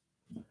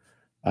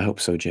 I hope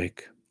so,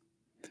 Jake.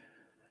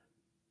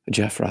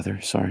 Jeff,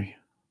 rather, sorry.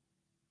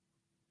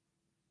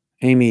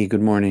 Amy,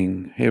 good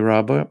morning. Hey,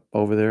 Rob,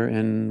 over there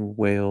in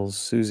Wales.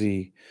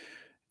 Susie,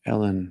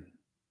 Ellen.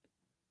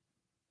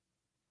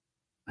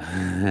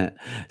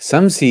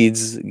 Some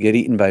seeds get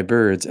eaten by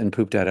birds and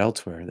pooped out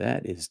elsewhere.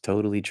 That is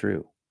totally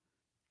true.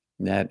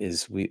 That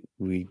is, we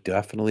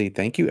definitely,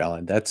 thank you,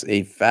 Ellen. That's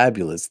a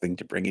fabulous thing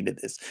to bring into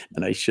this.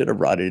 And I should have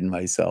brought it in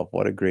myself.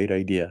 What a great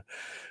idea.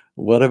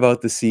 What about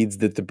the seeds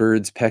that the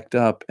birds pecked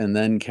up and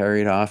then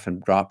carried off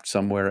and dropped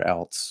somewhere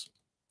else?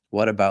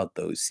 What about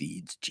those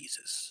seeds,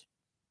 Jesus?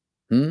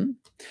 I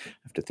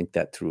have to think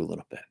that through a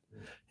little bit.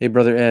 Hey,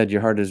 Brother Ed,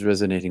 your heart is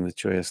resonating with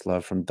joyous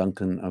love from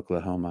Duncan,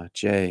 Oklahoma.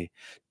 Jay,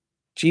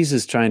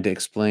 Jesus trying to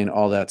explain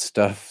all that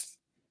stuff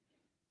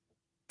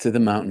to the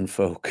mountain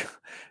folk.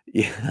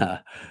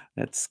 Yeah,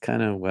 that's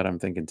kind of what I'm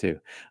thinking too.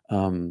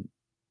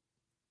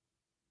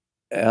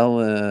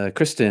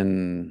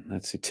 Kristen,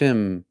 let's see,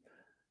 Tim,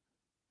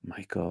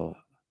 Michael.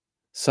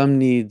 Some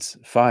needs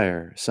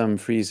fire, some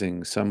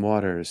freezing, some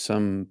water,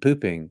 some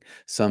pooping,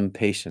 some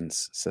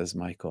patience, says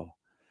Michael.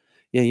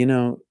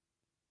 Yeah,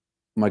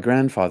 my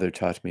grandfather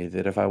taught me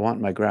that if I want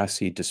my grass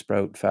seed to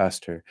sprout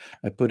faster,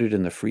 I put it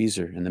in the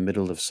freezer in the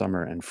middle of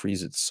summer and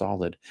freeze it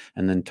solid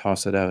and then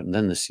toss it out. And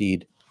then the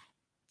seed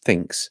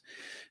thinks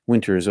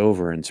winter is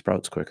over and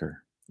sprouts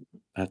quicker.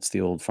 That's the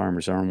old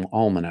farmer's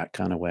almanac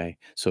kind of way.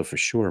 So for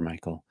sure,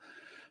 Michael.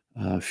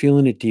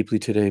 Feeling it deeply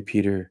today,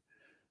 Peter,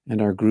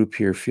 and our group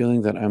here,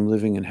 feeling that I'm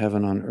living in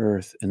heaven on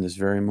earth in this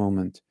very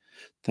moment.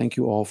 Thank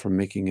you all for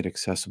making it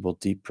accessible.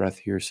 Deep breath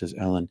here, says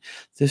Ellen.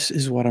 This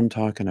is what I'm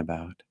talking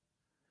about.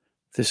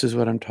 This is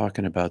what I'm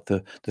talking about.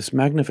 This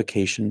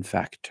magnification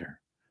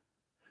factor.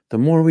 The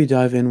more we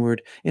dive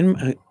inward,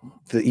 the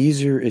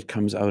easier it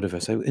comes out of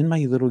us. In my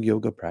little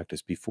yoga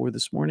practice before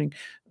this morning,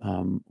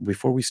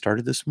 before we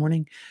started this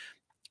morning,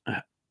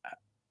 uh,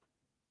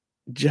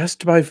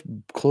 just by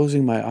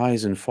closing my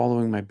eyes and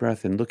following my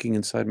breath and looking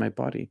inside my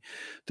body,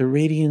 the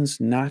radiance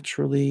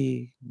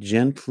naturally,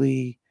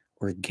 gently,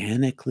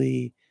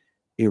 organically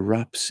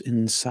erupts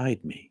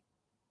inside me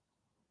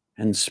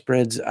and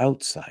spreads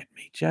outside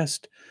me,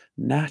 just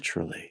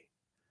naturally.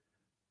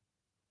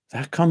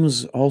 That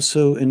comes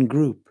also in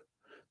group.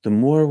 The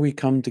more we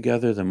come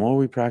together, the more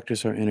we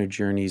practice our inner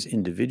journeys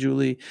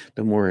individually,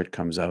 the more it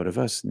comes out of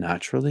us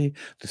naturally,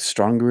 the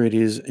stronger it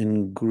is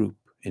in group,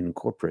 in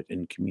corporate,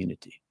 in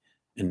community,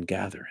 in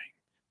gathering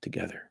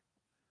together.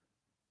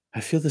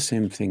 I feel the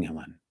same thing,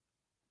 Ellen.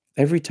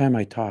 Every time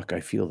I talk, I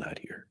feel that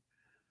here.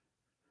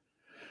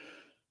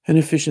 An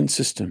efficient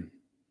system,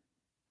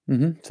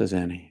 says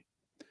Annie.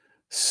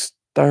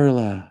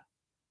 Starla,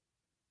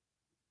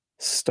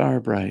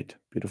 Starbright,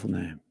 beautiful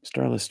name.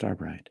 Starla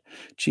Starbright.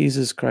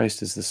 Jesus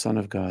Christ is the Son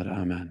of God.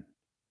 Amen.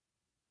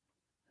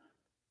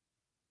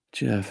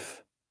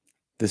 Jeff,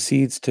 the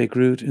seeds take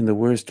root in the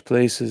worst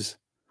places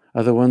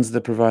are the ones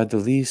that provide the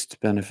least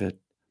benefit.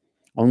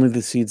 Only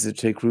the seeds that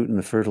take root in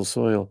the fertile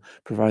soil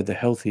provide the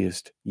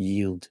healthiest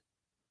yield.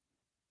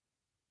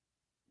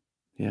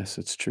 Yes,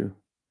 it's true.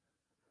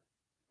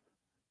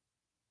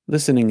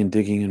 Listening and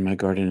digging in my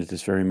garden at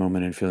this very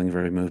moment and feeling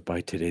very moved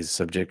by today's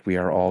subject. We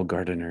are all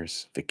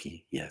gardeners,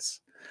 Vicky. Yes.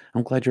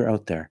 I'm glad you're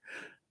out there.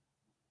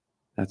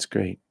 That's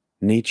great.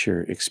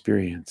 Nature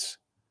experience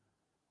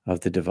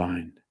of the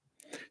divine.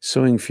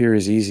 Sowing fear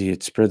is easy.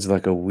 It spreads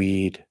like a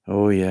weed.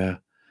 Oh, yeah.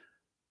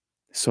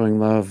 Sowing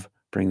love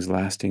brings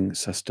lasting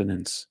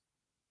sustenance,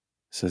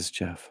 says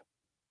Jeff.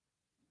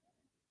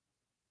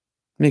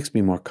 Makes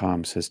me more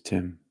calm, says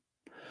Tim.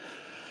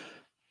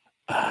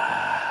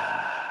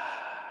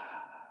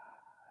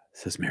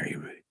 Says Mary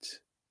Roots.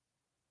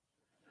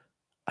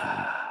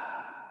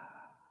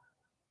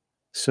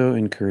 So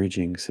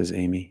encouraging, says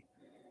Amy.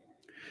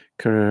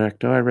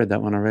 Correct. Oh, I read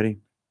that one already.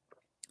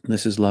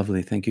 This is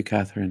lovely. Thank you,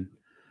 Catherine.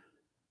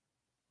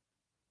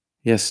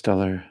 Yes,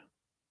 Stellar.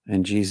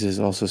 And Jesus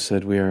also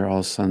said we are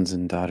all sons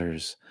and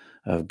daughters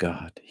of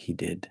God. He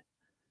did.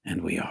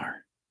 And we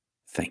are.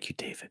 Thank you,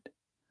 David.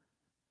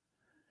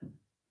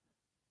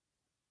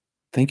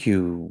 Thank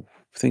you.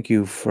 Thank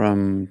you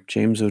from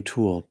James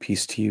O'Toole.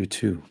 Peace to you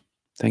too.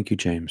 Thank you,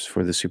 James,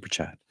 for the super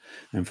chat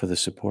and for the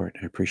support.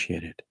 I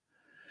appreciate it.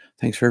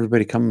 Thanks for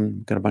everybody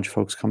coming. Got a bunch of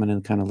folks coming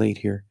in kind of late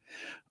here.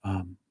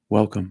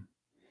 Welcome.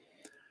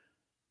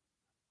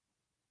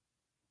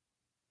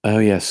 Oh,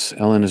 yes,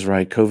 Ellen is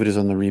right. COVID is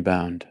on the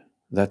rebound.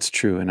 That's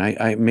true. And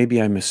I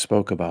maybe I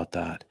misspoke about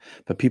that.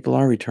 But people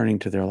are returning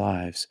to their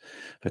lives.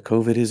 But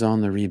COVID is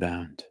on the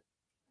rebound.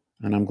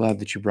 And I'm glad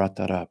that you brought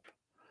that up.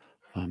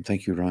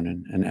 Thank you,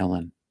 Ronan and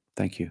Ellen.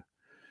 Thank you.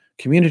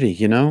 Community,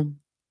 I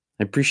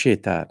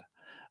appreciate that.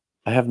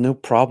 I have no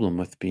problem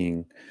with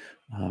being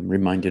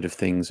reminded of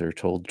things or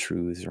told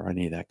truths or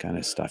any of that kind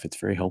of stuff. It's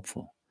very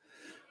helpful.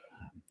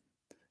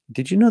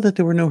 Did you know that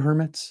there were no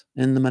hermits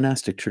in the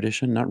monastic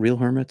tradition? Not real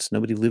hermits.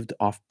 Nobody lived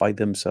off by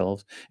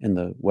themselves in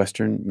the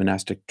Western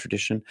monastic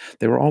tradition.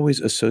 They were always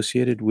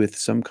associated with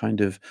some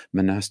kind of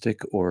monastic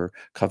or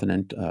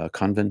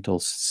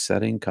covenantal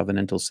setting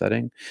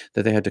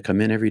that they had to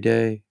come in every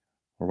day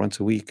or once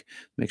a week,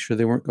 make sure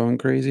they weren't going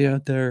crazy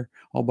out there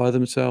all by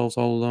themselves,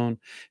 all alone.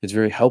 It's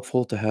very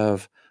helpful to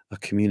have a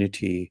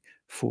community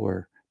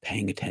for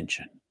paying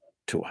attention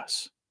to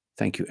us.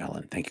 Thank you,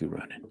 Ellen. Thank you,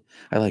 Ronan.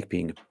 I like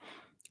being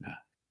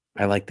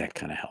I like that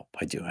kind of help.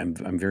 I do.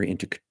 I'm very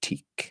into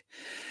critique.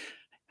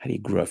 How do you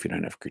grow if you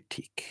don't have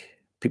critique?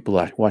 People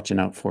are watching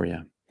out for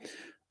you.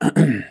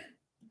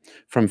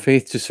 From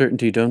faith to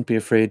certainty, don't be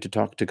afraid to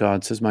talk to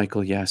God, says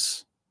Michael.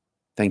 Yes.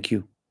 Thank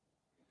you.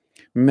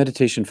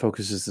 Meditation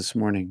focuses this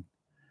morning.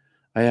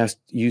 I asked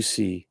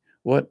UC,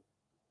 what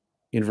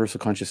universal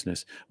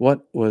consciousness,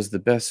 what was the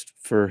best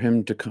for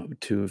him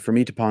for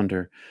me to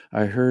ponder?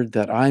 I heard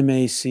that I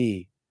may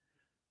see.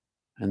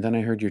 And then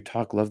I heard your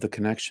talk, love the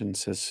connection,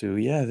 says Sue.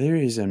 Yeah, there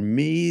is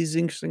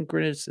amazing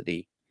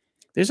synchronicity.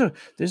 There's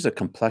a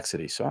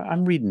complexity. So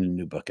I'm reading a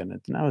new book,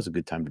 and now is a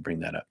good time to bring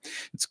that up.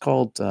 It's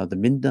called The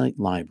Midnight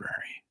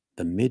Library.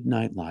 The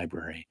Midnight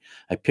Library.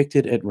 I picked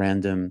it at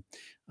random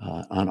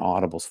on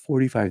Audible's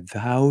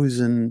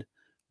 45,000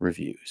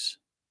 reviews.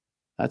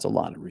 That's a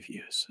lot of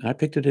reviews. And I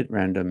picked it at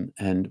random,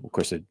 and of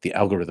course, the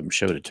algorithm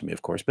showed it to me,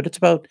 of course, but it's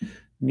about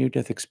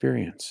near-death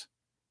experience.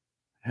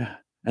 Yeah.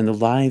 And the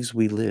lives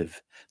we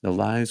live, the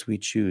lives we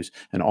choose,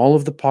 and all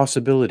of the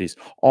possibilities,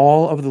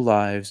 all of the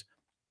lives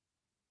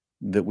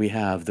that we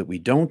have that we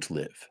don't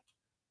live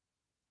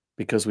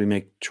because we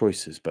make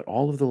choices, but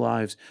all of the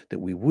lives that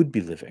we would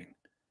be living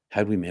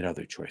had we made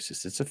other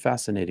choices. It's a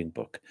fascinating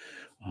book.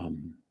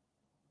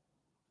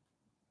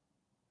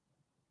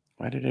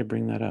 Why did I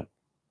bring that up?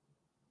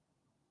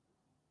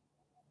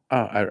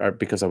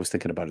 Because I was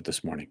thinking about it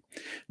this morning,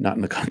 not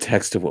in the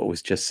context of what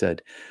was just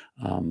said.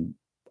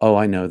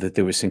 I know that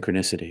there was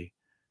synchronicity.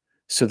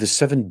 So there's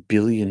 7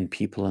 billion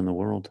people in the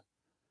world,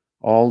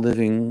 all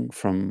living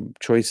from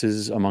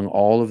choices among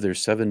all of their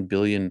 7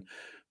 billion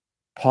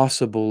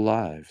possible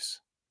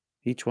lives.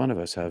 Each one of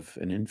us have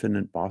an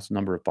infinite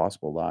number of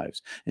possible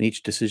lives, and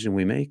each decision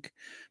we make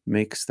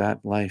makes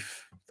that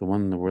life the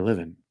one that we're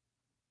living.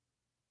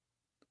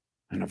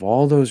 And of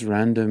all those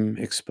random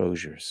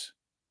exposures,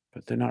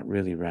 but they're not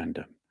really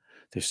random,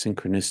 they're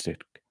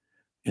synchronistic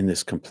in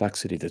this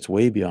complexity that's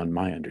way beyond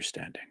my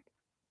understanding.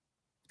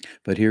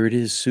 But here it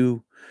is,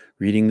 Sue,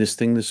 reading this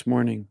thing this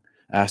morning,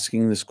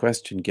 asking this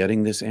question,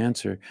 getting this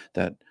answer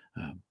that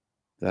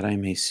I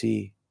may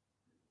see,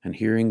 and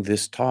hearing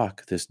this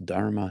talk, this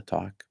Dharma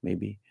talk,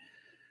 maybe.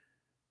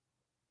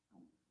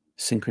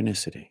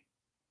 Synchronicity,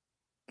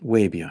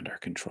 way beyond our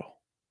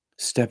control.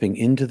 Stepping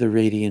into the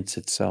radiance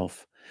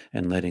itself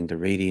and letting the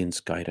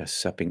radiance guide us,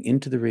 stepping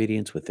into the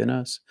radiance within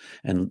us,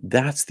 and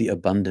that's the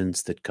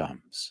abundance that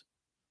comes.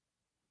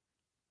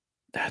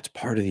 That's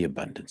part of the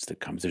abundance that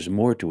comes. There's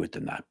more to it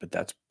than that, but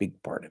that's a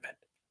big part of it.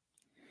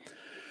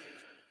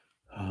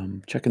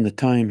 Checking the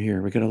time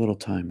here. We got a little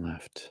time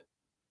left.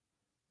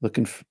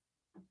 Looking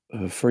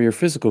for your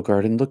physical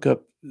garden, look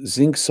up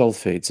zinc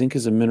sulfate. Zinc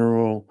is a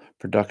mineral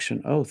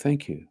production. Oh,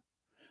 thank you.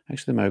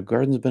 Actually, my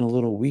garden's been a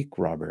little weak,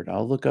 Robert.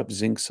 I'll look up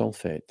zinc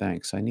sulfate.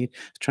 Thanks. I'm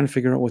trying to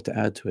figure out what to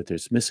add to it.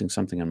 There's missing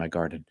something in my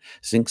garden.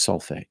 Zinc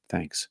sulfate.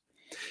 Thanks.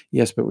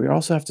 Yes, but we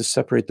also have to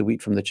separate the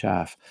wheat from the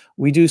chaff.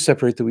 We do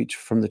separate the wheat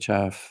from the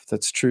chaff.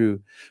 That's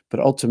true. But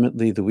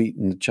ultimately, the wheat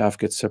and the chaff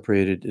get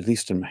separated, at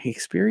least in my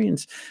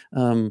experience,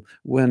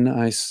 when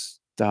I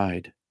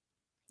died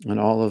and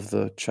all of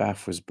the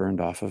chaff was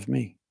burned off of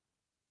me.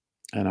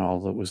 And all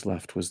that was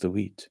left was the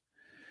wheat.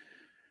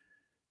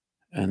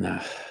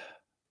 And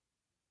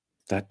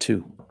that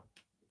too.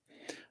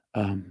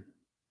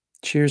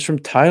 Cheers from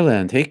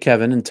Thailand. Hey,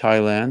 Kevin in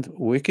Thailand.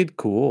 Wicked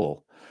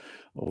cool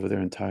over there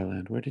in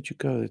Thailand. Where did you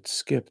go? It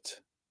skipped.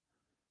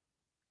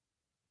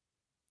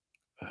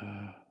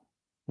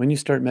 When you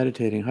start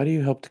meditating, how do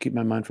you help to keep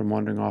my mind from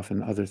wandering off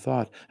in other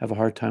thought? I have a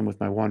hard time with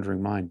my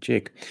wandering mind.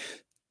 Jake,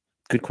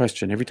 good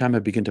question. Every time I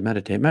begin to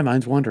meditate, my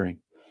mind's wandering.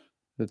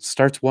 It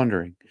starts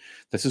wandering.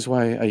 This is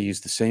why I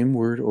use the same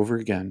word over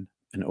again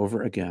and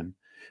over again.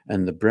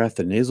 And the breath,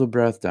 the nasal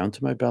breath down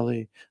to my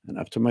belly and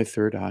up to my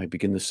third eye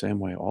begin the same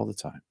way all the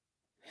time.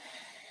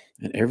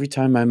 And every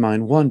time my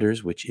mind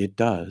wanders, which it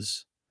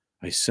does,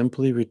 I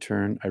simply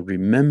return, I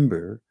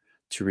remember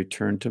to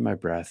return to my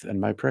breath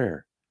and my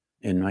prayer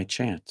in my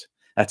chant.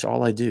 That's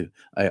all I do.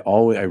 I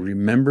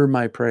remember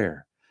my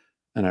prayer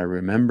and I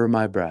remember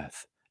my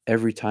breath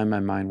every time my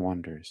mind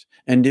wanders.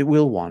 And it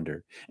will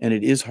wander, and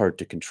it is hard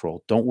to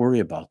control. Don't worry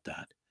about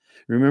that.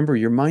 Remember,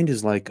 your mind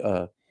is like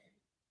a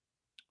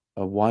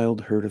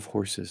wild herd of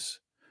horses,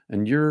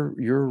 and you're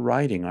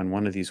riding on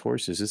one of these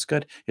horses. It's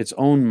got its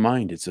own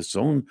mind. It's its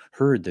own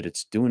herd that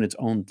it's doing its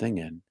own thing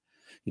in.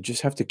 You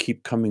just have to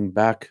keep coming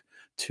back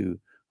to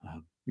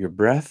your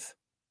breath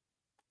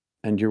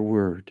and your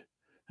word.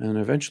 And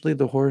eventually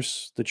the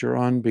horse that you're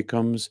on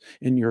becomes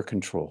in your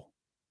control.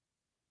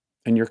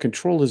 And your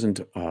control isn't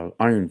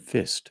iron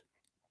fist.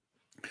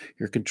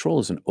 Your control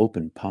is an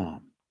open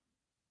palm.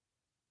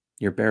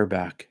 You're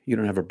bareback. You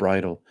don't have a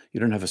bridle. You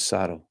don't have a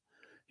saddle.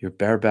 You're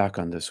bareback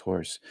on this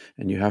horse,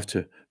 and you have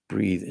to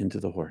breathe into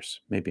the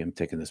horse. Maybe I'm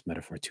taking this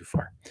metaphor too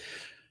far.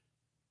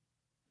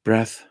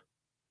 Breath,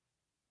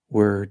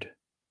 word,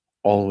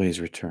 always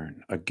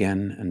return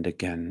again and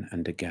again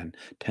and again,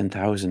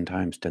 10,000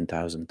 times,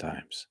 10,000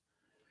 times.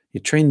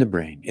 You train the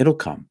brain. It'll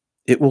come.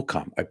 It will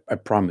come. I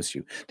promise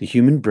you. The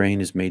human brain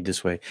is made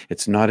this way.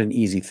 It's not an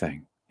easy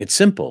thing. It's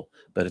simple,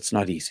 but it's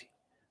not easy.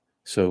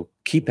 So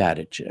keep at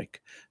it,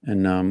 Jake.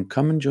 And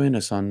come and join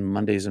us on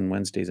Mondays and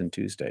Wednesdays and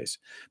Tuesdays.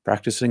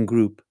 Practicing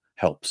group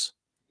helps.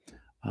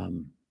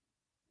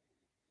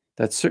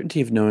 That certainty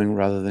of knowing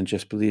rather than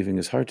just believing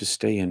is hard to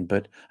stay in,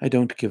 but I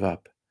don't give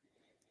up.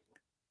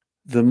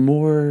 The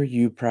more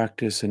you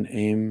practice and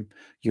aim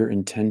your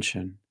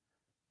intention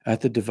at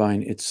the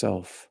divine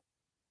itself,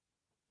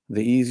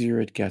 the easier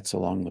it gets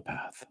along the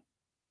path.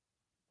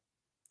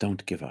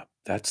 Don't give up.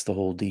 That's the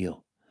whole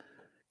deal.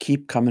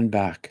 Keep coming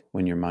back.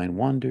 When your mind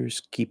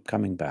wanders, keep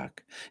coming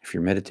back. If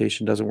your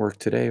meditation doesn't work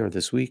today or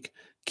this week,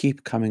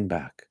 keep coming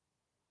back.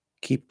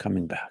 Keep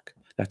coming back.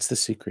 That's the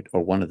secret,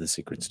 or one of the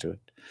secrets to it.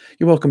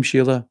 You're welcome,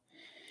 Sheila.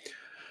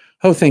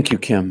 Oh, thank you,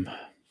 Kim.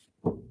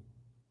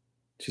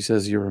 She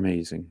says, you're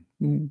amazing.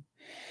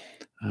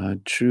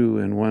 True,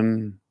 and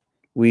one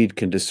weed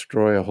can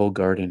destroy a whole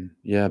garden.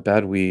 Yeah,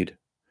 bad weed.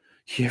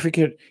 You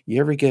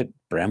ever get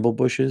bramble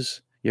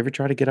bushes? You ever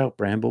try to get out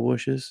bramble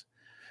bushes?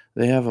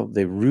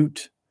 They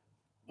root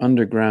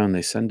underground.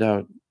 They send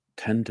out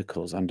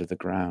tentacles under the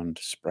ground,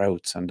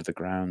 sprouts under the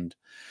ground,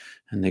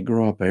 and they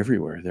grow up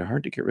everywhere. They're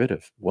hard to get rid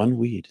of. One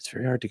weed, it's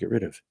very hard to get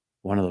rid of.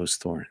 One of those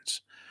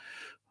thorns.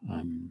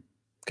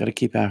 Got to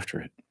keep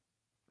after it.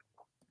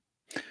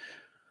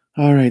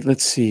 All right,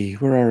 let's see.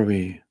 Where are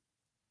we?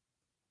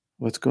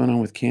 What's going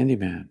on with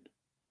Candyman?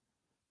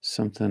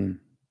 Something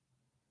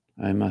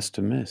I must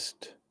have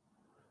missed.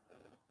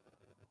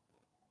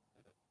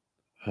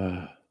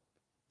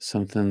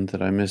 Something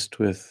that I missed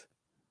with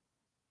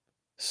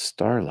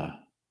Starla.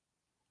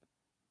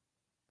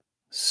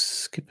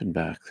 Skipping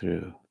back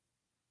through.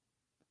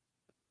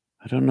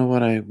 I don't know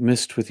what I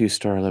missed with you,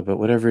 Starla, but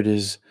whatever it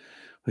is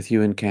with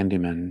you and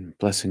Candyman,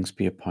 blessings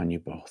be upon you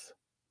both.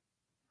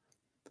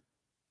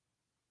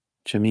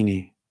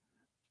 Jamini.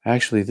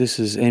 Actually, this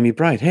is Amy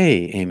Bright.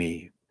 Hey,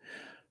 Amy.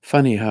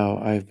 Funny how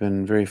I've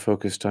been very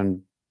focused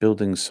on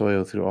building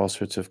soil through all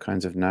sorts of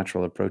kinds of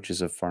natural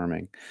approaches of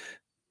farming.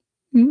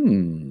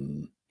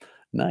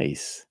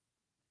 Nice.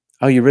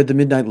 Oh, you read The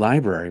Midnight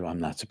Library? Well, I'm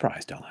not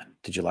surprised, Ellen.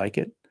 Did you like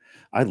it?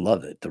 I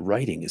love it. The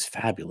writing is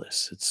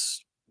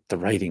fabulous. The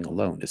writing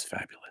alone is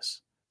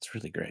fabulous. It's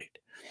really great.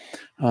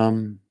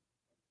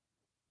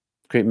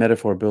 Great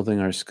metaphor, building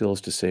our skills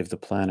to save the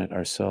planet,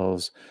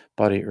 ourselves,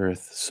 body,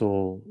 earth,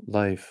 soul,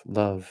 life,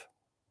 love.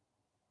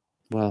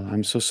 Well,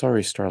 I'm so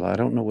sorry, Starla. I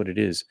don't know what it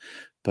is,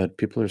 but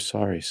people are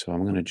sorry, so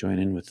I'm going to join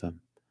in with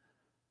them.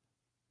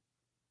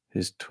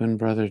 His twin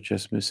brother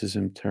just misses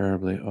him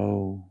terribly.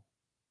 Oh,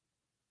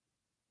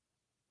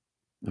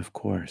 of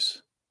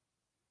course.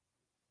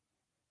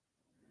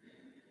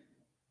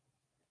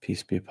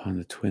 Peace be upon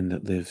the twin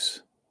that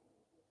lives.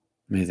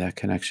 May that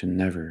connection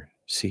never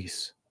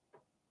cease.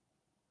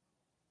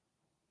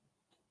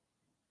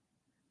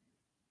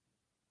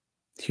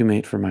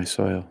 Humate for my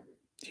soil.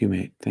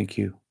 Humate, thank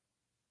you.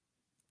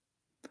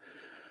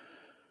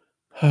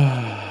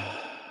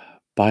 Biodynamic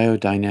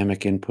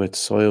inputs,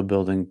 soil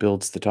building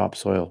builds the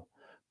topsoil.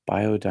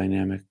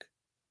 Biodynamic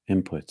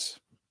inputs.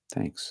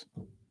 Thanks.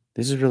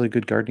 This is really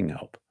good gardening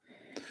help.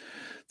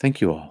 Thank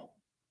you all.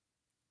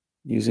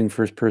 Using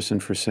first person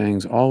for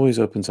sayings always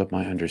opens up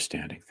my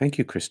understanding. Thank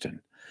you,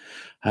 Kristen.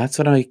 That's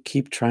what I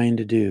keep trying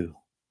to do.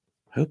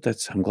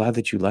 I'm glad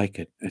that you like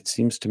it. It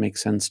seems to make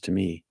sense to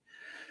me.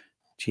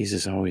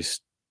 Jesus always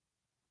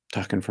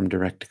talking from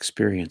direct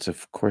experience.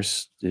 Of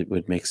course, it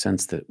would make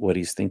sense that what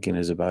he's thinking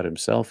is about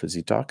himself as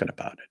he's talking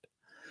about it.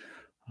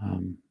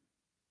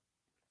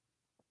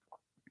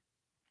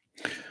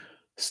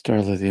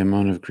 Starla, the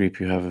amount of grief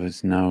you have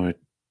is now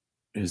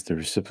is the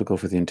reciprocal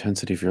for the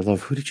intensity of your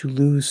love. Who did you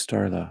lose,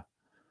 Starla?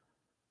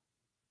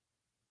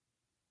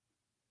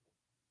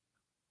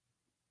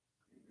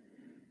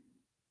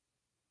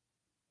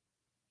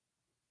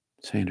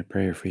 Saying a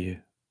prayer for you,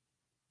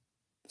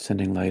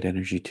 sending light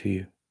energy to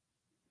you,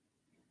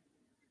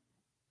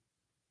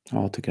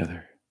 all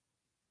together,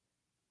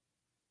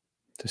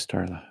 to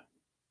Starla.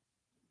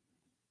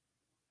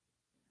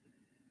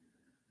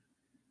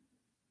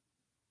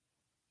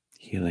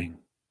 Healing,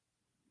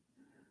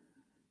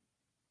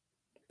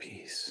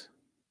 peace.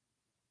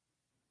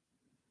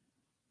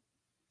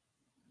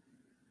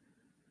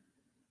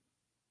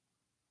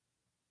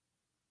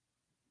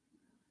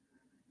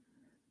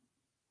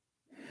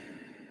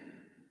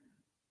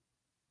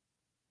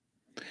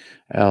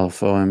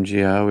 Alpha,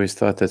 OMG, I always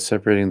thought that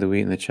separating the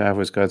wheat and the chaff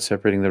was God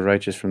separating the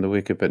righteous from the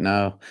wicked, but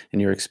now, in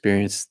your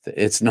experience,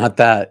 it's not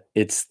that.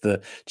 It's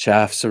the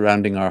chaff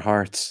surrounding our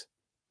hearts.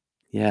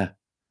 Yeah,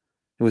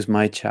 it was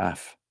my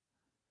chaff.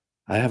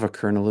 I have a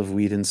kernel of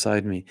wheat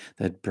inside me,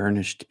 that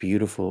burnished,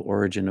 beautiful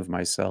origin of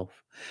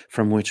myself,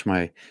 from which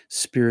my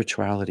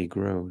spirituality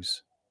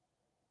grows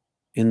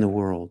in the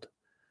world.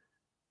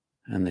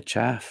 And the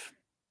chaff,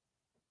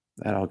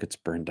 that all gets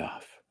burned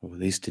off. Or at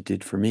least it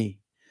did for me.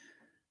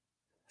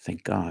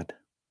 Thank God.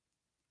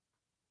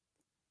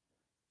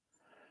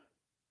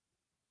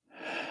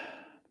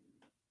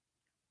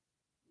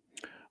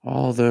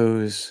 All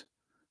those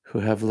who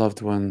have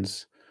loved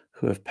ones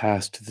who have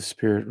passed to the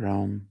spirit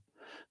realm,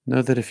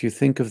 know that if you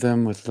think of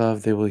them with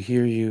love, they will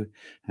hear you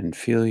and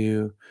feel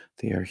you.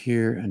 They are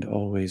here and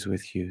always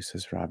with you,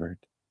 says Robert.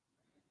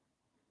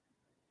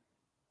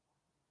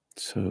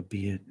 So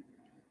be it.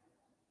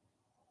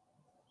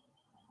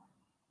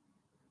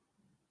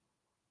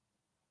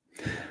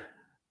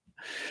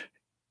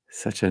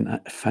 Such a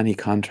funny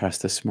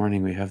contrast this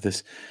morning. We have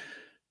this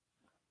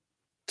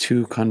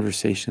two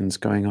conversations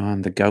going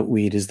on. The gout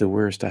weed is the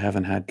worst. I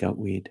haven't had gout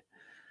weed.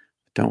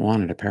 Don't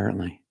want it,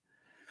 apparently.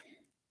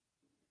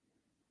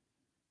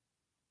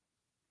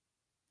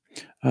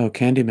 Oh,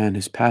 Candyman,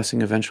 his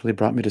passing eventually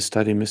brought me to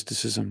study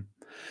mysticism.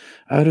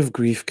 Out of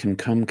grief can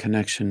come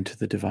connection to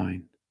the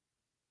divine.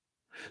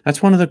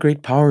 That's one of the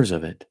great powers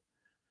of it.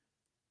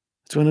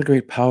 It's one of the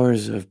great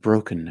powers of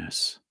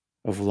brokenness,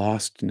 of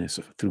lostness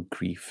through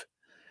grief,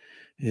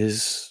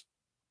 is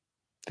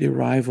the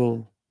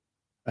arrival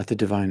at the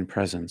divine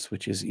presence,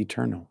 which is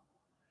eternal,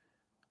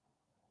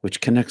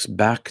 which connects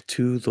back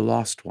to the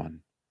lost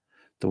one,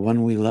 the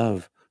one we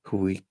love, who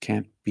we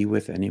can't be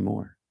with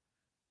anymore,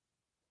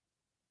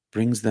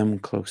 brings them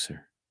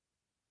closer.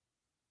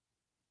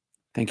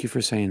 Thank you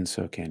for saying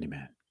so,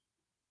 Candyman.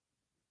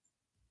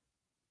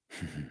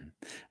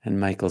 And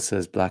Michael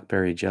says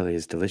blackberry jelly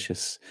is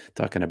delicious,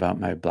 talking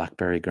about my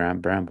blackberry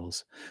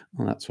brambles.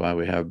 Well, that's why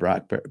we have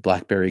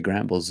blackberry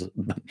brambles.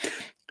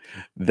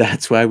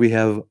 That's why we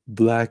have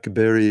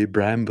blackberry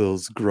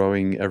brambles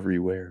growing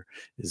everywhere,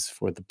 is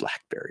for the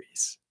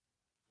blackberries.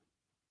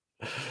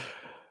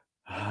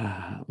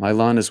 My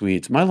lawn is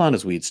weeds. My lawn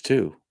is weeds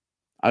too.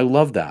 I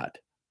love that.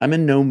 I'm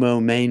in no-mow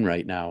Maine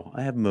right now.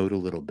 I have mowed a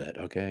little bit,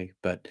 okay?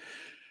 But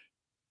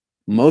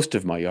most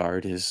of my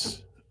yard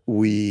is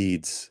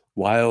weeds,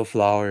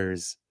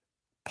 wildflowers,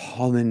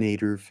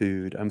 pollinator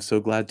food. I'm so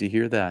glad to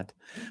hear that,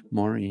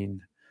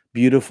 Maureen.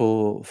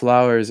 Beautiful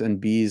flowers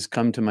and bees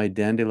come to my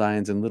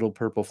dandelions and little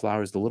purple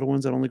flowers, the little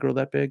ones that only grow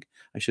that big.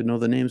 I should know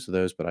the names of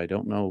those, but I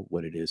don't know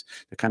what it is.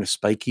 They're kind of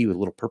spiky with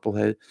little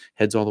purple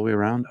heads all the way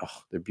around.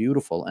 Oh, they're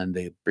beautiful, and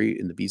the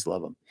bees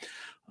love them.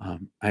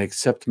 I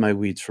accept my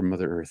weeds from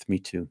Mother Earth. Me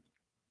too.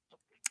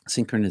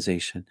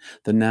 Synchronization.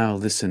 The now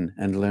listen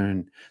and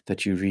learn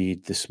that you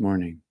read this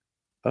morning.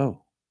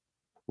 Oh,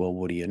 well,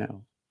 what do you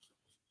know?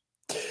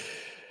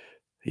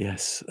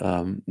 Yes.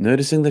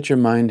 Noticing that your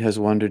mind has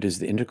wandered is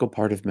the integral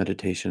part of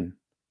meditation,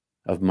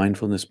 of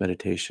mindfulness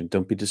meditation.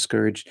 Don't be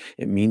discouraged.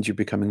 It means you're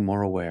becoming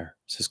more aware,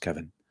 says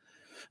Kevin.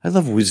 I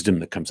love wisdom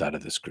that comes out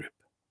of this group.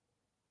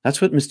 That's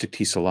what Mystic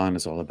Tea Salon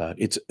is all about.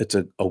 It's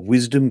a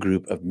wisdom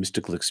group of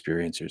mystical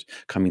experiencers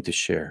coming to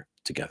share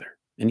together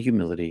in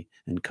humility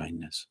and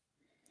kindness.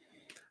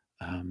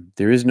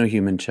 There is no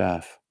human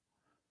chaff.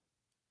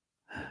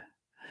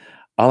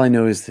 All I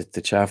know is that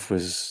the chaff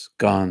was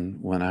gone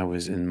when I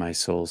was in my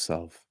soul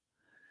self.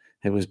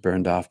 It was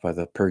burned off by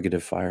the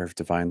purgative fire of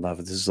divine love.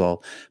 This is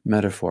all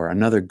metaphor.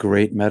 Another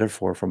great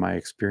metaphor for my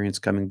experience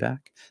coming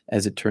back,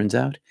 as it turns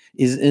out,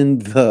 is in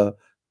the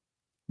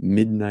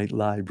Midnight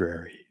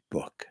Library.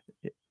 book.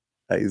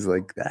 I was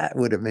like, that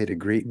would have made a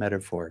great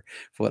metaphor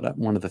for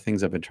one of the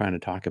things I've been trying to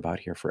talk about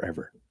here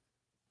forever.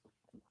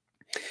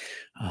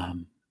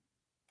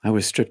 I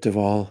was stripped of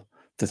all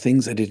the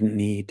things I didn't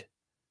need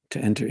to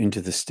enter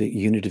into the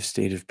unitive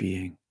state of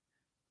being.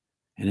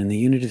 And in the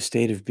unitive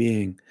state of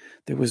being,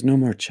 there was no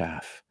more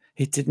chaff.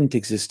 It didn't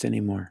exist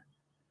anymore.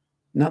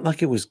 Not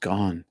like it was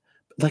gone,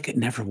 but like it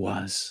never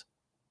was.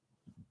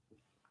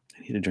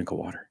 I need a drink of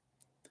water.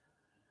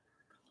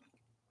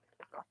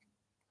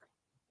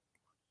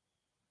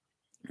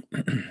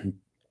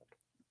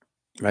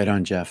 Right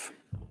on, Jeff.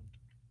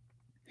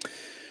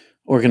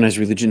 Organized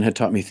religion had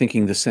taught me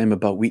thinking the same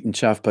about wheat and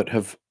chaff,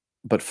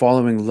 but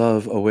following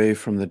love away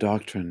from the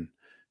doctrine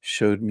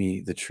showed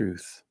me the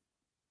truth.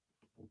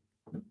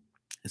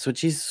 It's what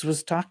Jesus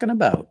was talking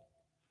about.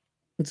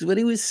 It's what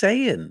he was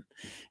saying.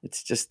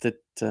 It's just that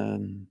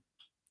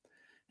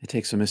it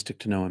takes a mystic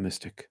to know a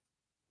mystic.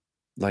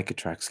 Like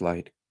attracts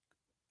light.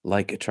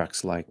 Like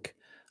attracts like.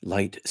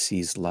 Light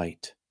sees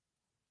light.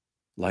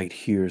 Light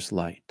hears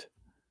light.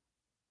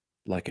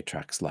 Like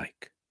attracts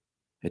like.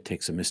 It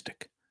takes a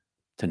mystic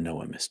to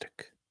know a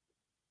mystic.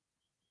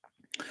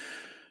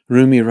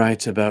 Rumi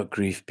writes about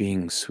grief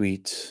being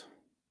sweet.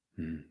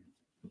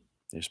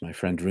 There's my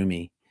friend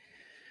Rumi.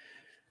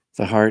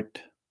 The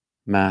Heart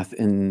Math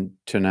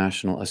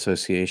International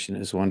Association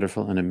is a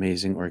wonderful and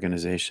amazing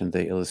organization.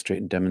 They illustrate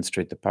and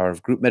demonstrate the power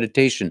of group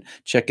meditation.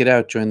 Check it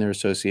out. Join their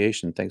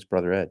association. Thanks,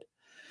 Brother Ed.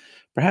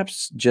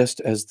 Perhaps just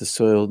as the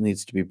soil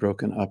needs to be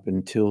broken up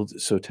and tilled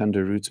so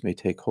tender roots may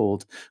take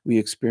hold, we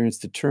experience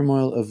the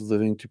turmoil of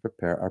living to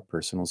prepare our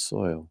personal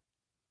soil.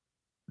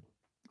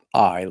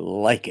 I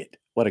like it.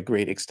 What a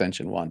great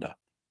extension, Wanda.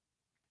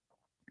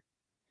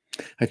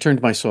 I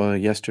turned my soil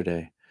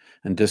yesterday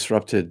and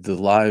disrupted the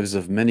lives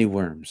of many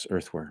worms,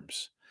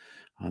 earthworms.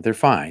 They're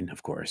fine,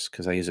 of course,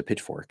 because I use a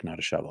pitchfork, not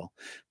a shovel.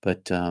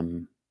 But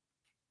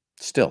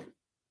still,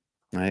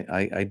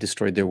 I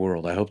destroyed their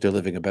world. I hope they're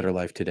living a better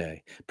life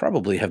today.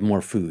 Probably have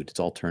more food. It's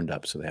all turned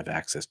up, so they have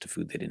access to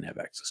food they didn't have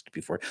access to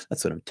before.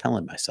 That's what I'm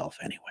telling myself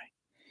anyway.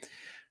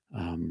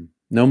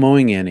 No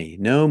mowing Annie.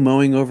 No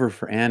mowing over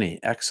for Annie.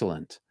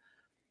 Excellent.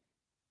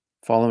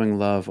 Following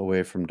love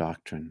away from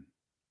doctrine.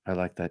 I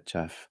like that,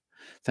 Jeff.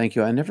 Thank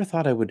you. I never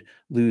thought I would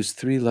lose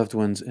 3 loved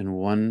ones in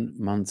 1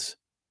 month's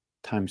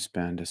time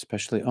span,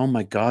 especially. Oh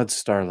my God,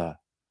 Starla.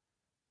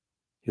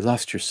 You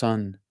lost your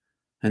son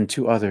and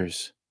 2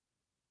 others.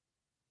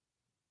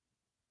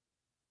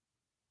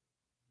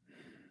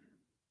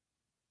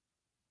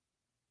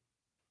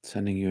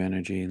 Sending you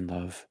energy and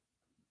love,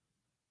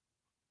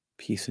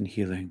 peace and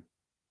healing,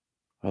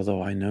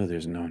 although I know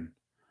there's none.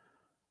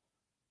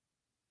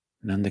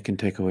 None that can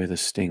take away the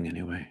sting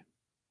anyway.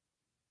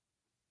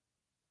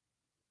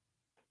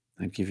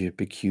 I'd give you a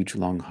big, huge,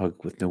 long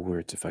hug with no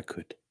words if I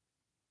could.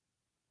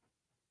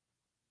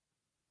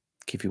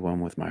 Give you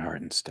one with my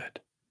heart instead.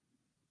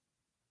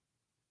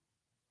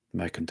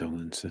 My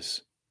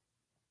condolences.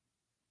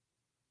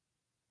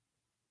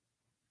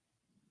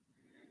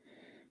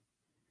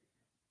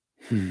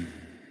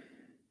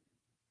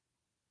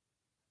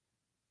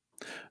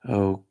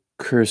 Oh,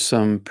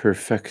 cursum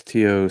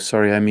perfectio.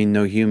 Sorry, I mean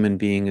no human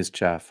being is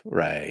chaff.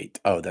 Right.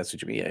 Oh, that's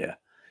what you mean. Yeah.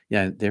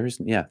 Yeah, there is.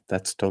 Yeah,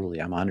 that's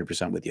totally. I'm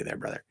 100% with you there,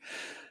 brother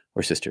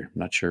or sister. I'm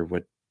not sure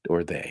what,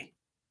 or they,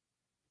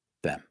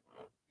 them.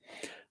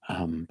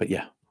 But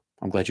yeah,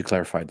 I'm glad you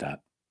clarified that.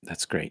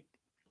 That's great.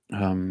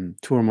 2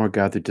 or more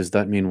gathered, does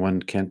that mean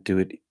one can't do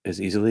it as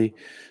easily?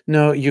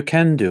 No, you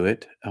can do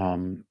it.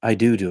 I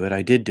do it.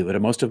 I did do it.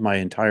 Most of my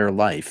entire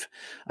life,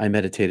 I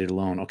meditated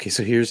alone. Okay,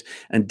 so here's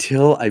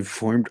until I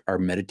formed our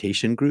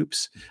meditation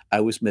groups,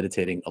 I was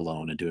meditating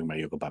alone and doing my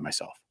yoga by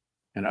myself.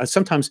 And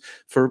sometimes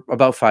for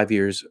about 5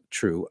 years,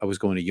 true, I was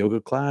going to yoga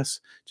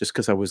class just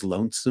because I was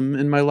lonesome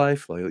in my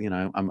life. Like,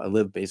 I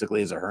live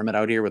basically as a hermit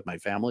out here with my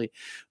family,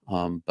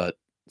 but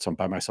so I'm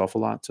by myself a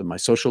lot. So my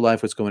social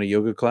life was going to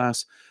yoga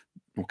class.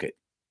 Okay.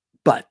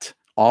 But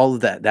all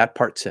of that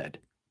part said,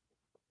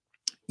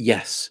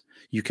 yes,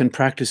 you can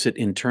practice it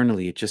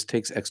internally. It just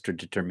takes extra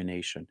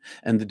determination.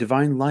 And the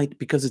divine light,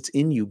 because it's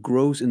in you,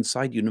 grows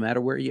inside you no matter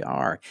where you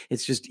are.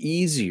 It's just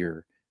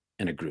easier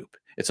in a group.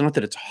 It's not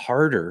that it's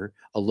harder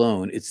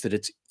alone, it's that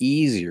it's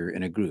easier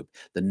in a group.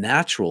 The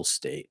natural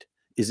state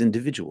is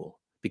individual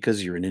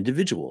because you're an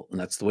individual and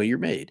that's the way you're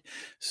made.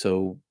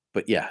 So,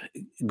 but yeah,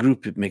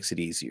 group it makes it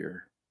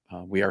easier.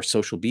 We are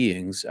social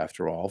beings,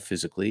 after all,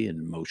 physically and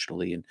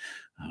emotionally and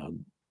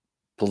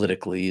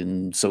politically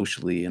and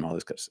socially and all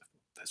this kind of stuff.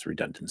 That's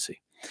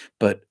redundancy.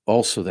 But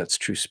also that's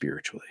true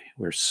spiritually.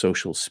 We're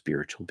social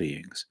spiritual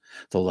beings.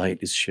 The light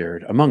is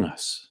shared among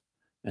us.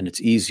 And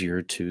it's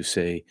easier to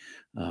say,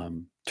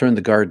 turn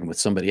the garden with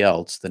somebody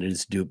else than it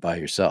is to do it by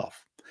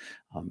yourself.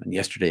 And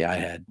yesterday I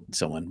had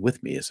someone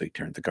with me as I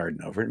turned the garden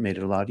over. It made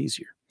it a lot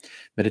easier.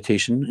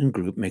 Meditation in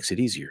group makes it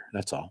easier.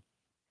 That's all.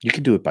 You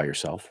can do it by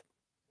yourself,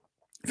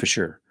 for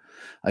sure.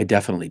 I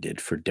definitely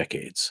did for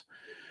decades.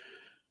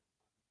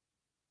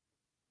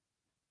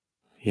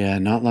 Yeah,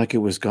 not like it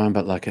was gone,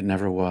 but like it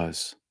never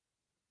was.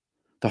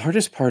 The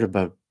hardest part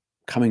about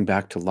coming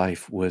back to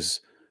life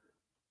was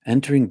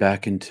entering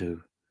back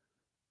into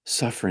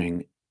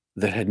suffering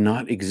that had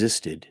not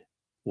existed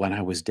when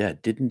I was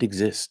dead, didn't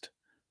exist,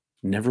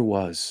 never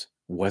was,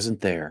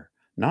 wasn't there,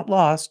 not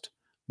lost,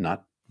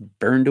 not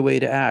burned away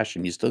to ash,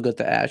 and you still got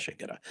the ash you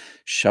gotta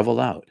shovel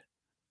out.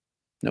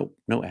 Nope,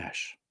 no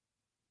ash.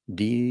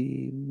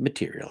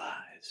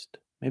 Dematerialized.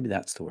 Maybe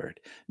that's the word.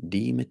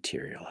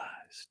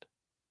 Dematerialized.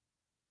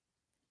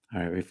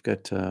 All right, we've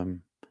got.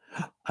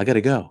 I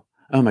gotta go.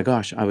 Oh my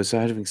gosh, I was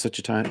having such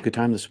a good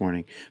time this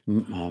morning.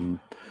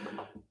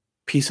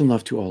 Peace and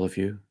love to all of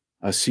you.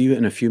 I'll see you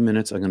in a few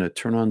minutes. I'm going to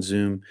turn on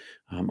Zoom.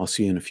 I'll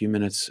see you in a few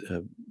minutes.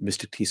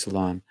 Mystic Tea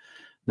Salon.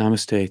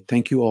 Namaste.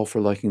 Thank you all for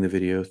liking the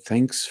video.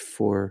 Thanks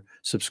for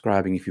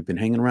subscribing. If you've been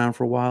hanging around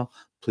for a while,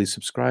 please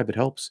subscribe. It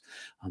helps.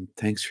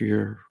 Thanks for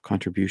your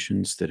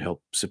contributions that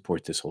help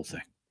support this whole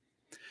thing.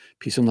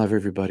 Peace and love,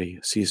 everybody.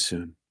 See you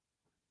soon.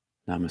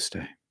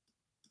 Namaste.